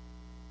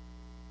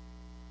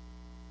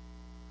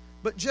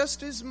 But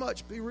just as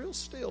much, be real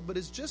still, but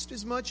it's just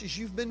as much as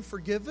you've been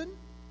forgiven,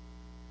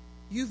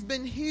 you've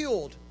been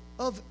healed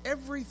of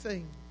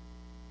everything.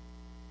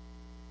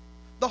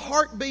 The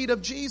heartbeat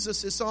of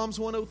Jesus is Psalms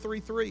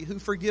 103:3, who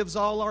forgives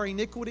all our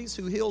iniquities,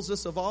 who heals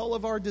us of all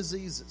of our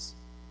diseases.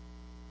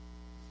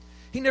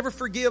 He never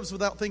forgives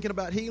without thinking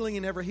about healing.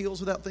 He never heals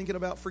without thinking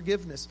about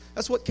forgiveness.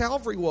 That's what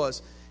Calvary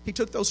was. He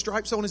took those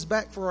stripes on His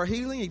back for our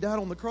healing. He died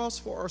on the cross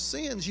for our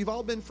sins. You've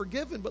all been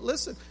forgiven. But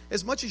listen,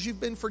 as much as you've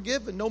been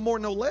forgiven, no more,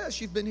 no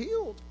less, you've been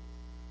healed.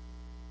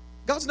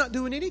 God's not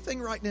doing anything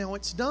right now.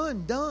 It's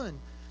done.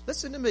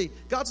 Listen to me.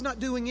 God's not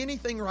doing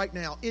anything right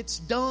now. It's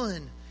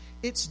done.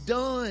 It's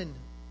done.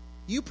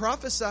 You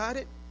prophesied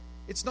it.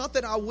 It's not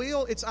that I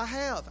will, it's I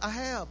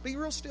have. Be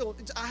real still.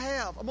 It's I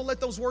have. I'm going to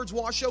let those words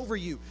wash over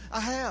you. I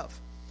have.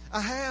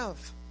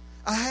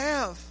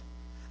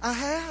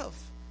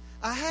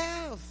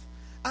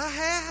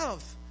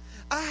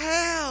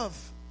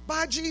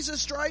 By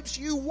Jesus' stripes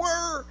you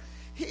were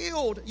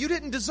healed. You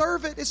didn't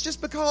deserve it. It's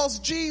just because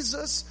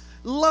Jesus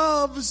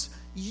loves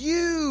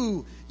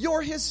you.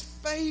 You're His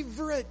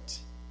favorite.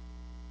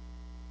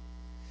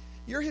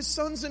 You're His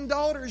sons and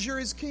daughters. You're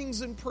His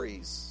kings and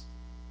priests.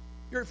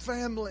 You're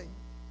family.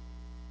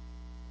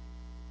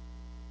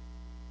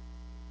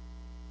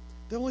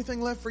 The only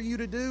thing left for you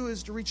to do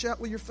is to reach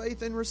out with your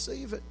faith and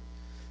receive it.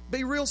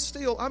 Be real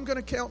still. I'm going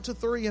to count to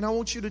 3, and I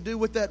want you to do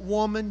what that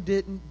woman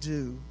didn't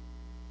do.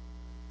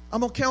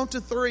 I'm going to count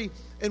to 3,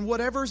 and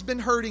whatever's been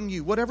hurting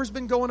you, whatever's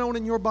been going on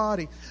in your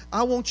body,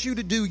 I want you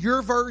to do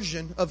your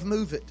version of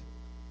move it.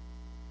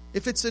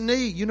 If it's a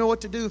knee, you know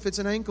what to do. If it's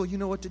an ankle, you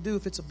know what to do.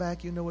 If it's a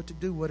back, you know what to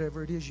do.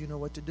 Whatever it is, you know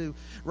what to do.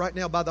 Right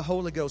now, by the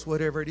Holy Ghost,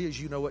 whatever it is,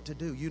 you know what to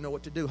do. You know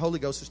what to do. Holy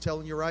Ghost is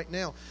telling you right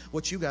now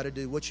what you got to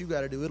do, what you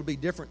got to do. It'll be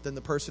different than the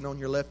person on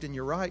your left and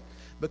your right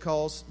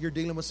because you're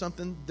dealing with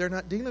something they're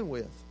not dealing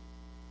with.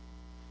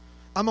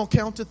 I'm going to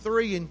count to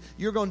 3, and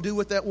you're going to do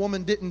what that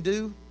woman didn't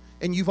do,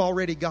 and you've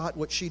already got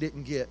what she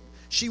didn't get.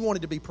 She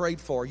wanted to be prayed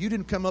for. You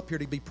didn't come up here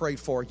to be prayed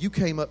for. You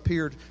came up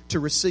here to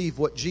receive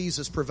what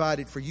Jesus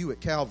provided for you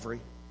at Calvary.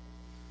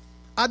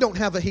 I don't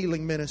have a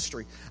healing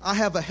ministry. I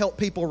have a help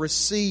people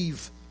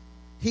receive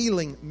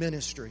healing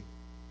ministry.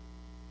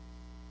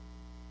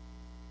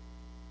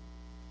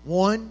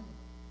 1,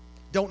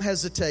 don't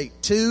hesitate.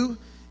 2,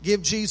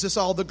 give Jesus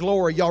all the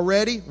glory. Y'all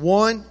ready?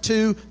 1,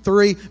 2,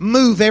 3.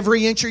 Move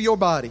every inch of your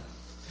body.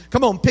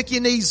 Come on, pick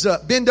your knees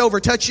up. Bend over,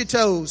 touch your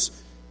toes.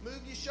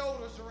 Move your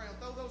shoulders around.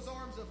 Throw those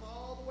arms up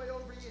all the way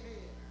over your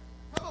head.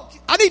 Come on.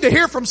 I need to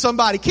hear from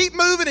somebody. Keep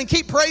moving and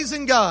keep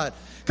praising God.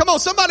 Come on,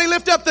 somebody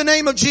lift up the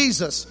name of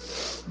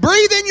Jesus.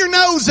 Breathe in your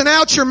nose and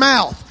out your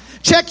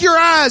mouth. Check your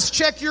eyes,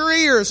 check your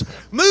ears.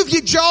 Move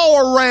your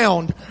jaw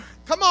around.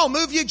 Come on,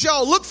 move your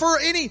jaw. Look for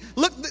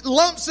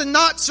lumps and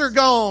knots are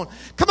gone.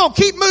 Come on,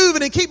 keep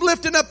moving and keep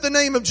lifting up the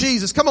name of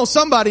Jesus. Come on,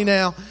 somebody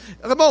now.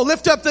 Come on,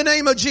 lift up the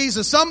name of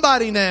Jesus.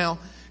 Somebody now.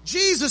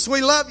 Jesus,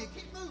 we love you.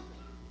 Keep moving.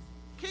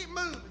 Keep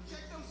moving. Check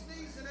those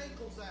knees and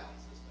ankles out.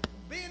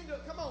 Bend.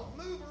 Come on,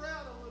 move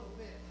around a little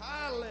bit.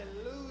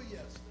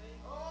 Hallelujah.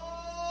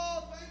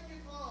 Oh, thank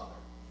you, Father.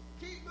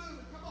 Keep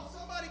moving. Come on,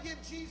 somebody give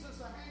Jesus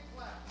a hand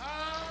clap.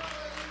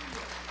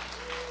 Hallelujah.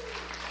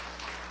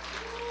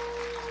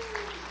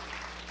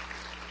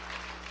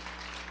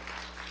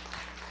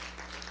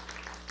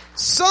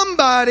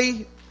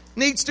 Somebody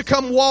needs to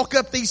come walk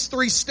up these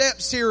 3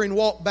 steps here and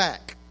walk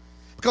back.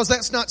 Because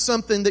that's not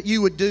something that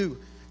you would do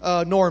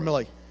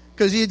normally.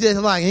 Because you just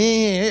like,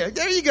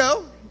 there you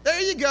go. There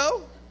you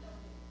go.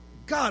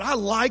 God, I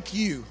like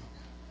you.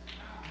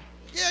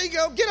 There you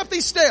go. Get up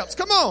these steps.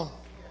 Come on.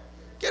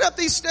 Get up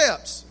these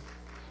steps.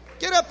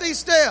 Get up these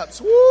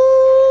steps.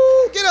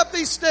 Woo! Get up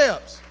these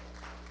steps.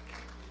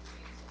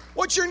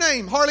 What's your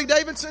name? Harley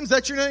Davidson? Is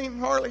that your name,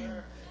 Harley?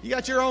 You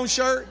got your own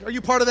shirt? Are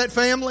you part of that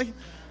family?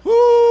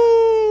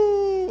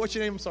 Woo! What's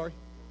your name? I'm sorry.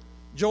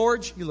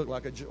 George? You look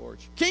like a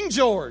George. King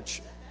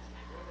George.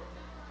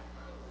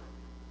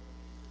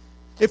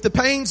 If the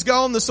pain's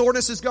gone, the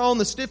soreness is gone,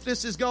 the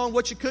stiffness is gone,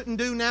 what you couldn't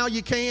do, now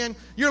you can.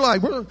 You're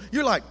like,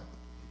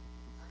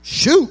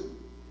 shoot.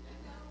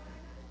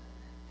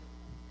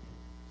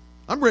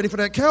 I'm ready for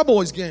that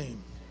Cowboys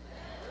game.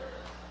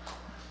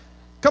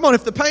 Come on,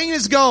 if the pain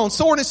is gone,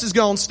 soreness is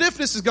gone,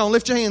 stiffness is gone,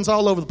 lift your hands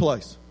all over the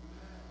place.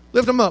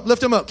 Lift them up,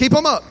 lift them up. Keep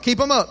them up, keep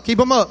them up, keep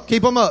them up,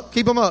 keep them up,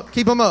 keep them up,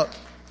 keep them up.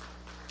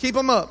 Keep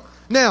them up.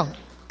 Now,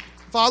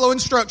 follow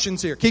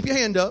instructions here. Keep your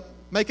hand up.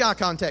 Make eye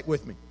contact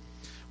with me.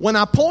 When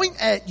I point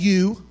at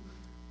you,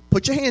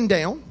 put your hand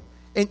down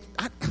and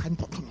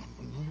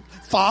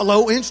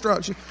follow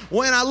instructions.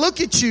 When I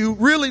look at you,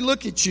 really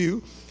look at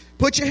you,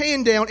 put your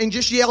hand down and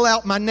just yell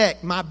out my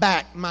neck, my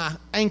back, my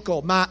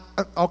ankle,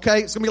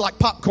 okay? It's going to be like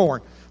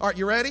popcorn. All right,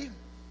 you ready?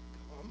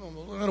 I'm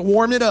going to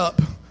warm it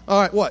up. All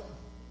right, what?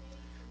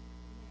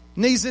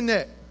 Knees and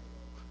neck,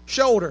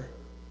 shoulder,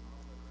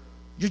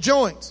 your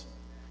joints,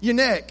 your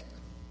neck,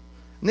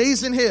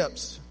 knees and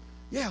hips.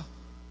 Yeah.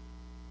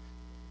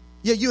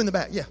 Yeah, you in the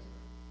back. Yeah.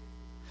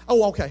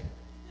 Oh, okay.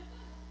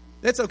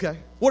 That's okay.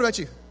 What about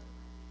you?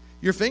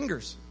 Your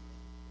fingers.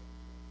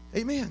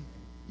 Amen.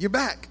 Your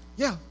back.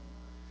 Yeah.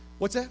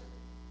 What's that?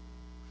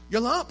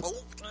 Your lump.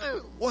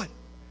 Oh, what?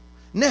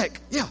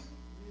 Neck. Yeah.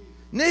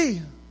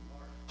 Knee.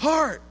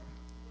 Heart.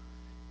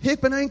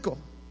 Hip and ankle.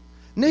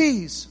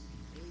 Knees.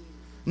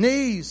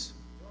 Knees.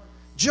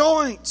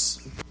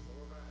 Joints.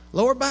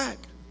 Lower back.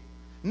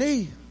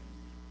 Knee.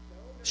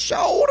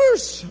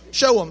 Shoulders.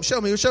 Show them. Show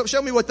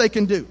me what they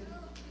can do.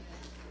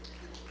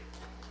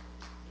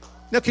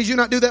 Now, could you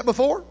not do that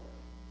before?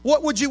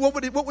 What would you be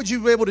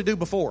able to do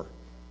before?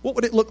 What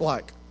would it look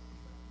like?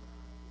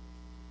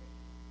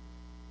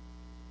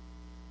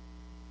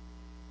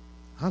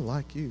 I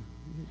like you.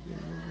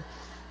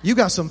 You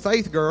got some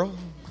faith, girl.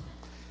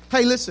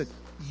 Hey, listen.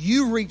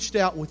 You reached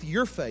out with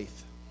your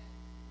faith.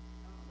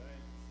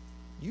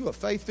 You a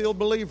faith-filled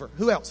believer.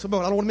 Who else? Come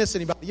on, I don't want to miss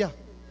anybody. Yeah.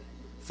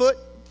 Foot.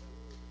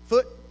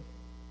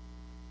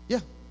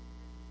 Yeah.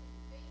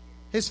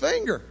 His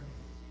finger.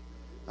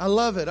 I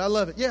love it.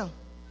 Yeah.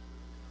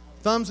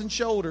 Thumbs and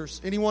shoulders.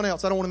 Anyone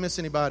else? I don't want to miss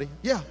anybody.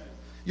 Yeah.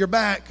 Your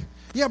back.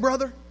 Yeah,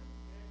 brother.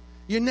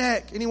 Your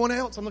neck. Anyone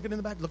else? I'm looking in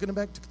the back.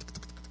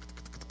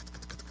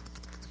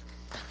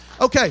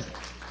 Okay.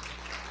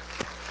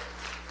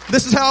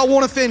 This is how I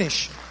want to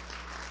finish.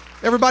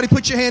 Everybody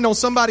put your hand on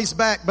somebody's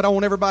back, but I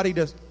want everybody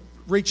to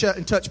reach out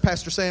and touch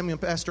Pastor Samuel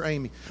and Pastor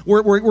Amy.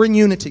 We're in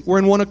unity. We're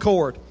in one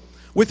accord.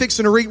 We're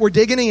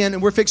digging in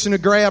and we're fixing to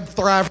grab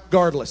thrive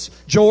regardless.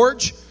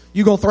 George,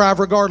 you're going to thrive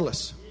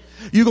regardless.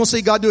 You're going to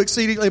see God do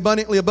exceedingly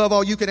abundantly above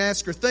all you can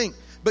ask or think.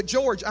 But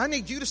George, I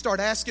need you to start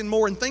asking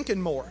more and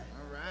thinking more. All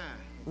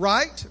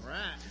right?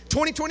 Right?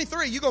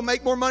 2023, you're going to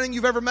make more money than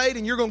you've ever made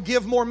and you're going to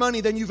give more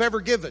money than you've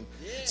ever given.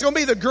 Yeah. It's going to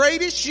be the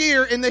greatest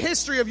year in the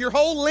history of your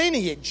whole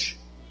lineage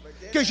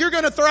because you're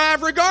going to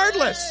thrive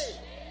regardless.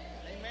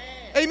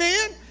 Hey.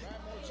 Amen?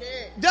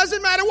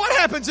 Doesn't matter what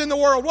happens in the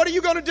world. What are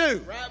you going to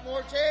do? Write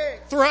more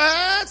checks.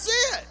 That's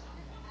it.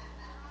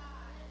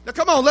 Now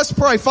come on, let's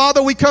pray.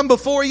 Father, we come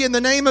before you in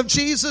the name of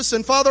Jesus.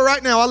 And Father,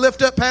 right now I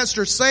lift up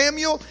Pastor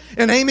Samuel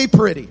and Amy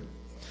Pretty.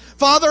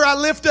 Father, I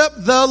lift up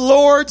the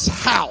Lord's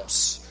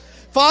house.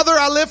 Father,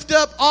 I lift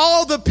up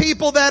all the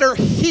people that are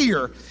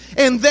here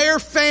and their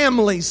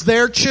families,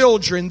 their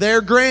children,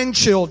 their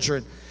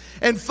grandchildren.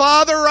 And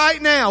Father,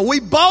 right now we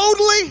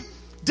boldly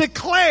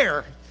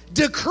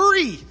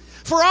decree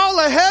for all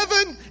of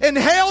heaven and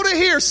hell to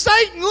hear.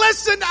 Satan,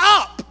 listen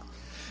up.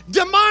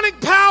 Demonic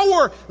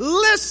power,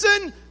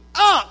 listen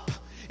up.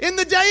 In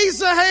the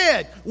days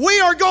ahead, we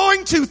are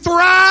going to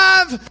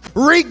thrive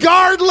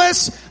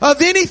regardless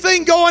of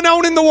anything going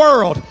on in the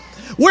world.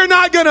 We're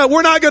not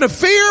gonna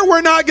fear.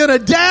 We're not gonna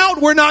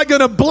doubt. We're not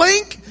gonna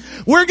blink.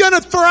 We're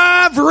gonna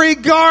thrive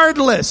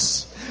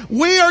regardless.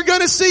 We are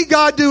gonna see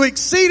God do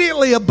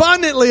exceedingly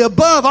abundantly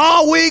above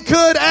all we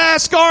could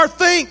ask or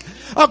think,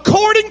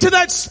 according to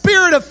that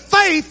spirit of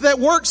faith that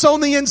works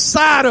on the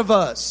inside of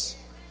us.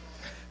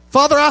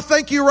 Father, I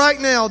thank you right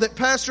now that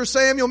Pastor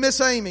Samuel,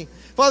 Miss Amy,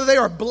 Father, they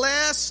are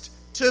blessed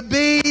to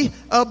be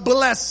a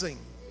blessing.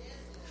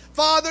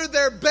 Father,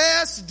 their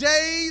best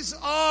days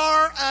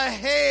are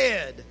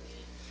ahead.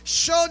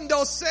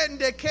 Shondo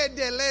sende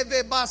kede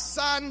leve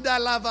basanda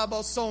lava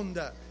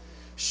bosonda.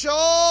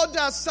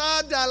 Shoda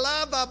sada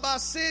lava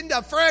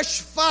basinda.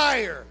 Fresh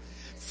fire,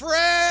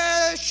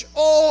 fresh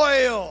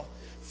oil,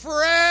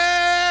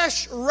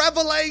 fresh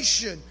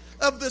revelation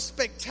of the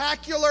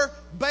spectacular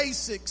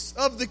basics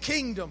of the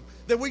kingdom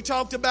that we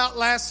talked about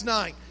last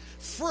night.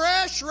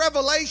 Fresh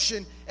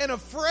revelation and a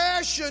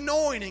fresh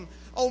anointing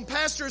on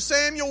Pastor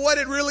Samuel, what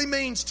it really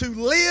means to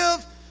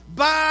live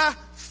by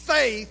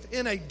faith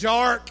in a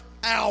dark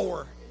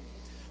hour.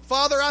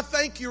 Father, I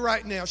thank you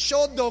right now.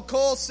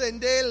 Shodoko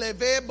sende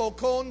leve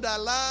bokonda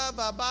la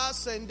baba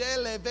sende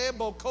leve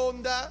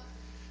bokonda.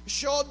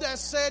 Shoda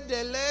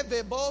sende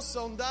leve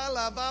bosonda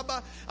la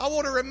baba. I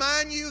want to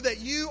remind you that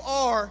you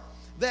are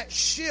that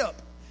ship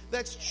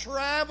that's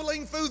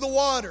traveling through the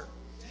water.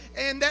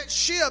 And that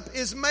ship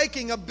is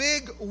making a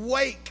big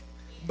wake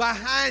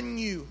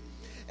behind you.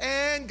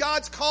 And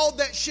God's called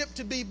that ship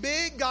to be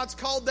big. God's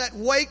called that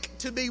wake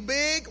to be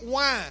big.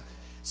 Why?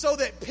 So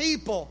that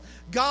people,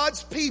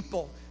 God's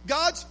people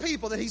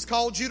that He's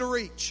called you to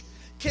reach,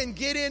 can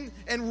get in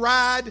and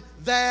ride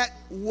that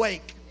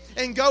wake.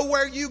 And go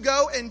where you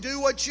go and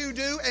do what you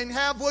do and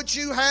have what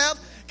you have.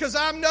 Because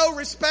I'm no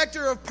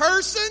respecter of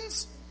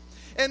persons.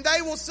 And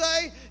they will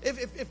say,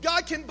 if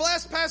God can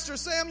bless Pastor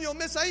Samuel and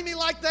Miss Amy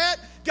like that,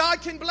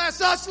 God can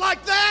bless us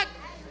like that.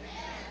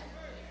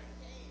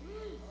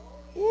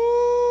 Woo!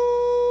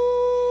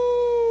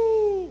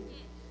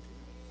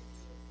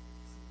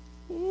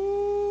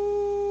 Woo!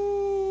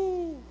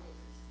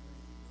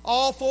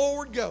 All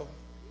forward go.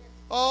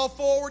 All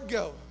forward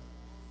go.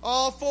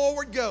 All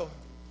forward go.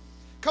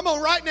 Come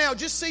on, right now,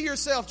 just see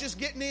yourself just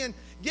getting in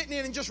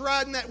and just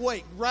riding that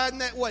wake. Riding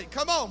that wake.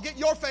 Come on, get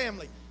your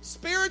family.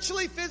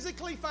 Spiritually,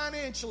 physically,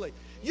 financially.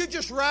 You're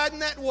just riding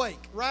that wake.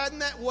 Riding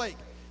that wake.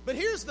 But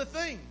here's the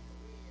thing.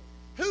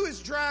 Who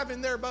is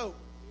driving their boat?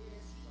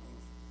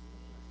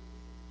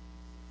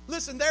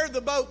 Listen, they're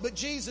the boat, but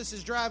Jesus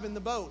is driving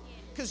the boat.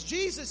 Because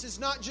Jesus is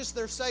not just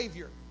their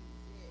Savior.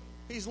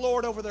 He's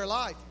Lord over their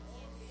life.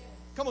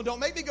 Come on, don't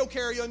make me go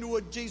carry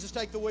Underwood. Jesus,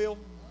 take the wheel.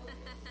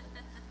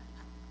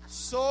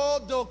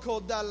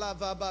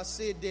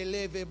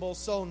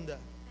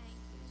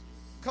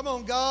 Come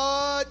on,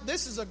 God.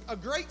 This is a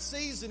great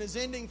season is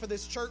ending for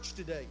this church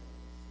today.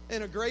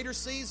 And a greater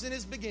season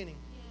is beginning.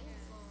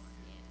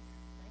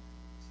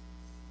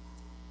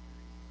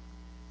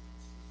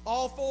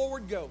 All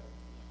forward go.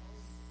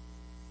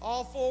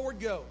 All forward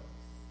go.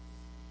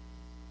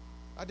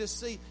 I just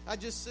see,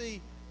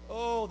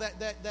 oh,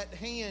 that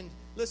hand.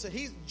 Listen,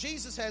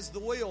 Jesus has the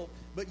wheel,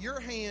 but your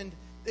hand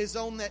is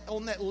on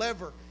that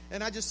lever.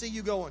 And I just see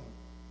you going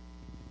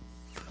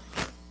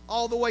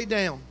all the way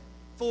down.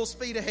 Full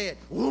speed ahead.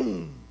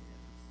 Vroom,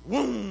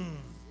 vroom,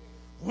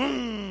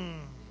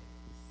 vroom.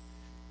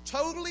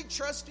 Totally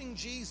trusting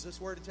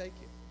Jesus where to take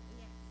you.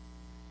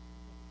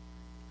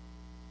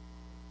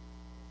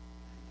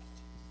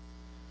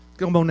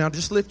 Come on now,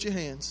 just lift your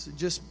hands and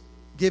just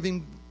give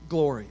Him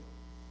glory.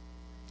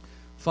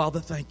 Father,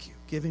 thank you.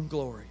 Give Him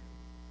glory.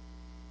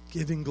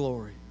 Give Him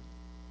glory.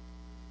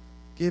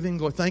 Give Him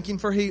glory. Thank Him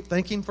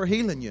for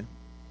healing you.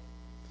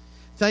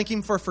 Thank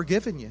Him for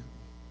forgiving you.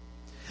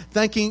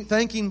 Thank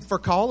Him for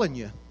calling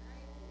you.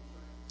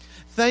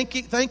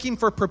 Thank Him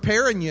for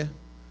preparing you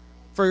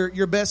for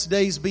your best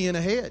days being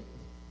ahead.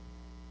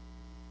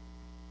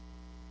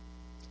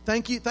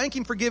 Thank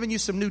Him for giving you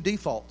some new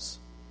defaults.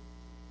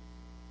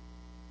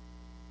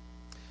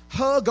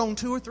 Hug on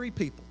 2 or 3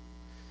 people.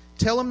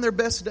 Tell them their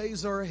best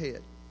days are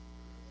ahead.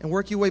 And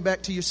work your way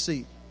back to your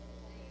seat.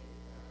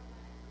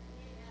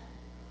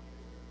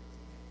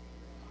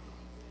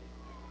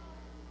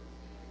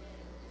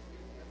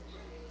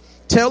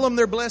 Tell them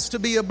they're blessed to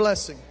be a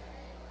blessing.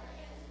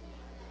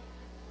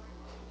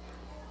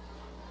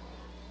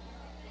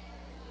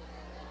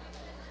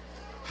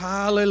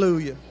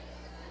 Hallelujah.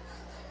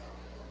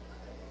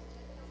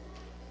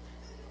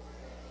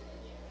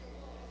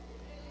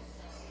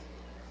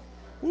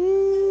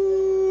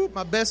 Woo,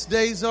 my best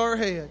days are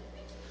ahead.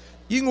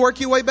 You can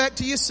work your way back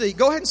to your seat.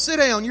 Go ahead and sit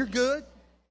down. You're good.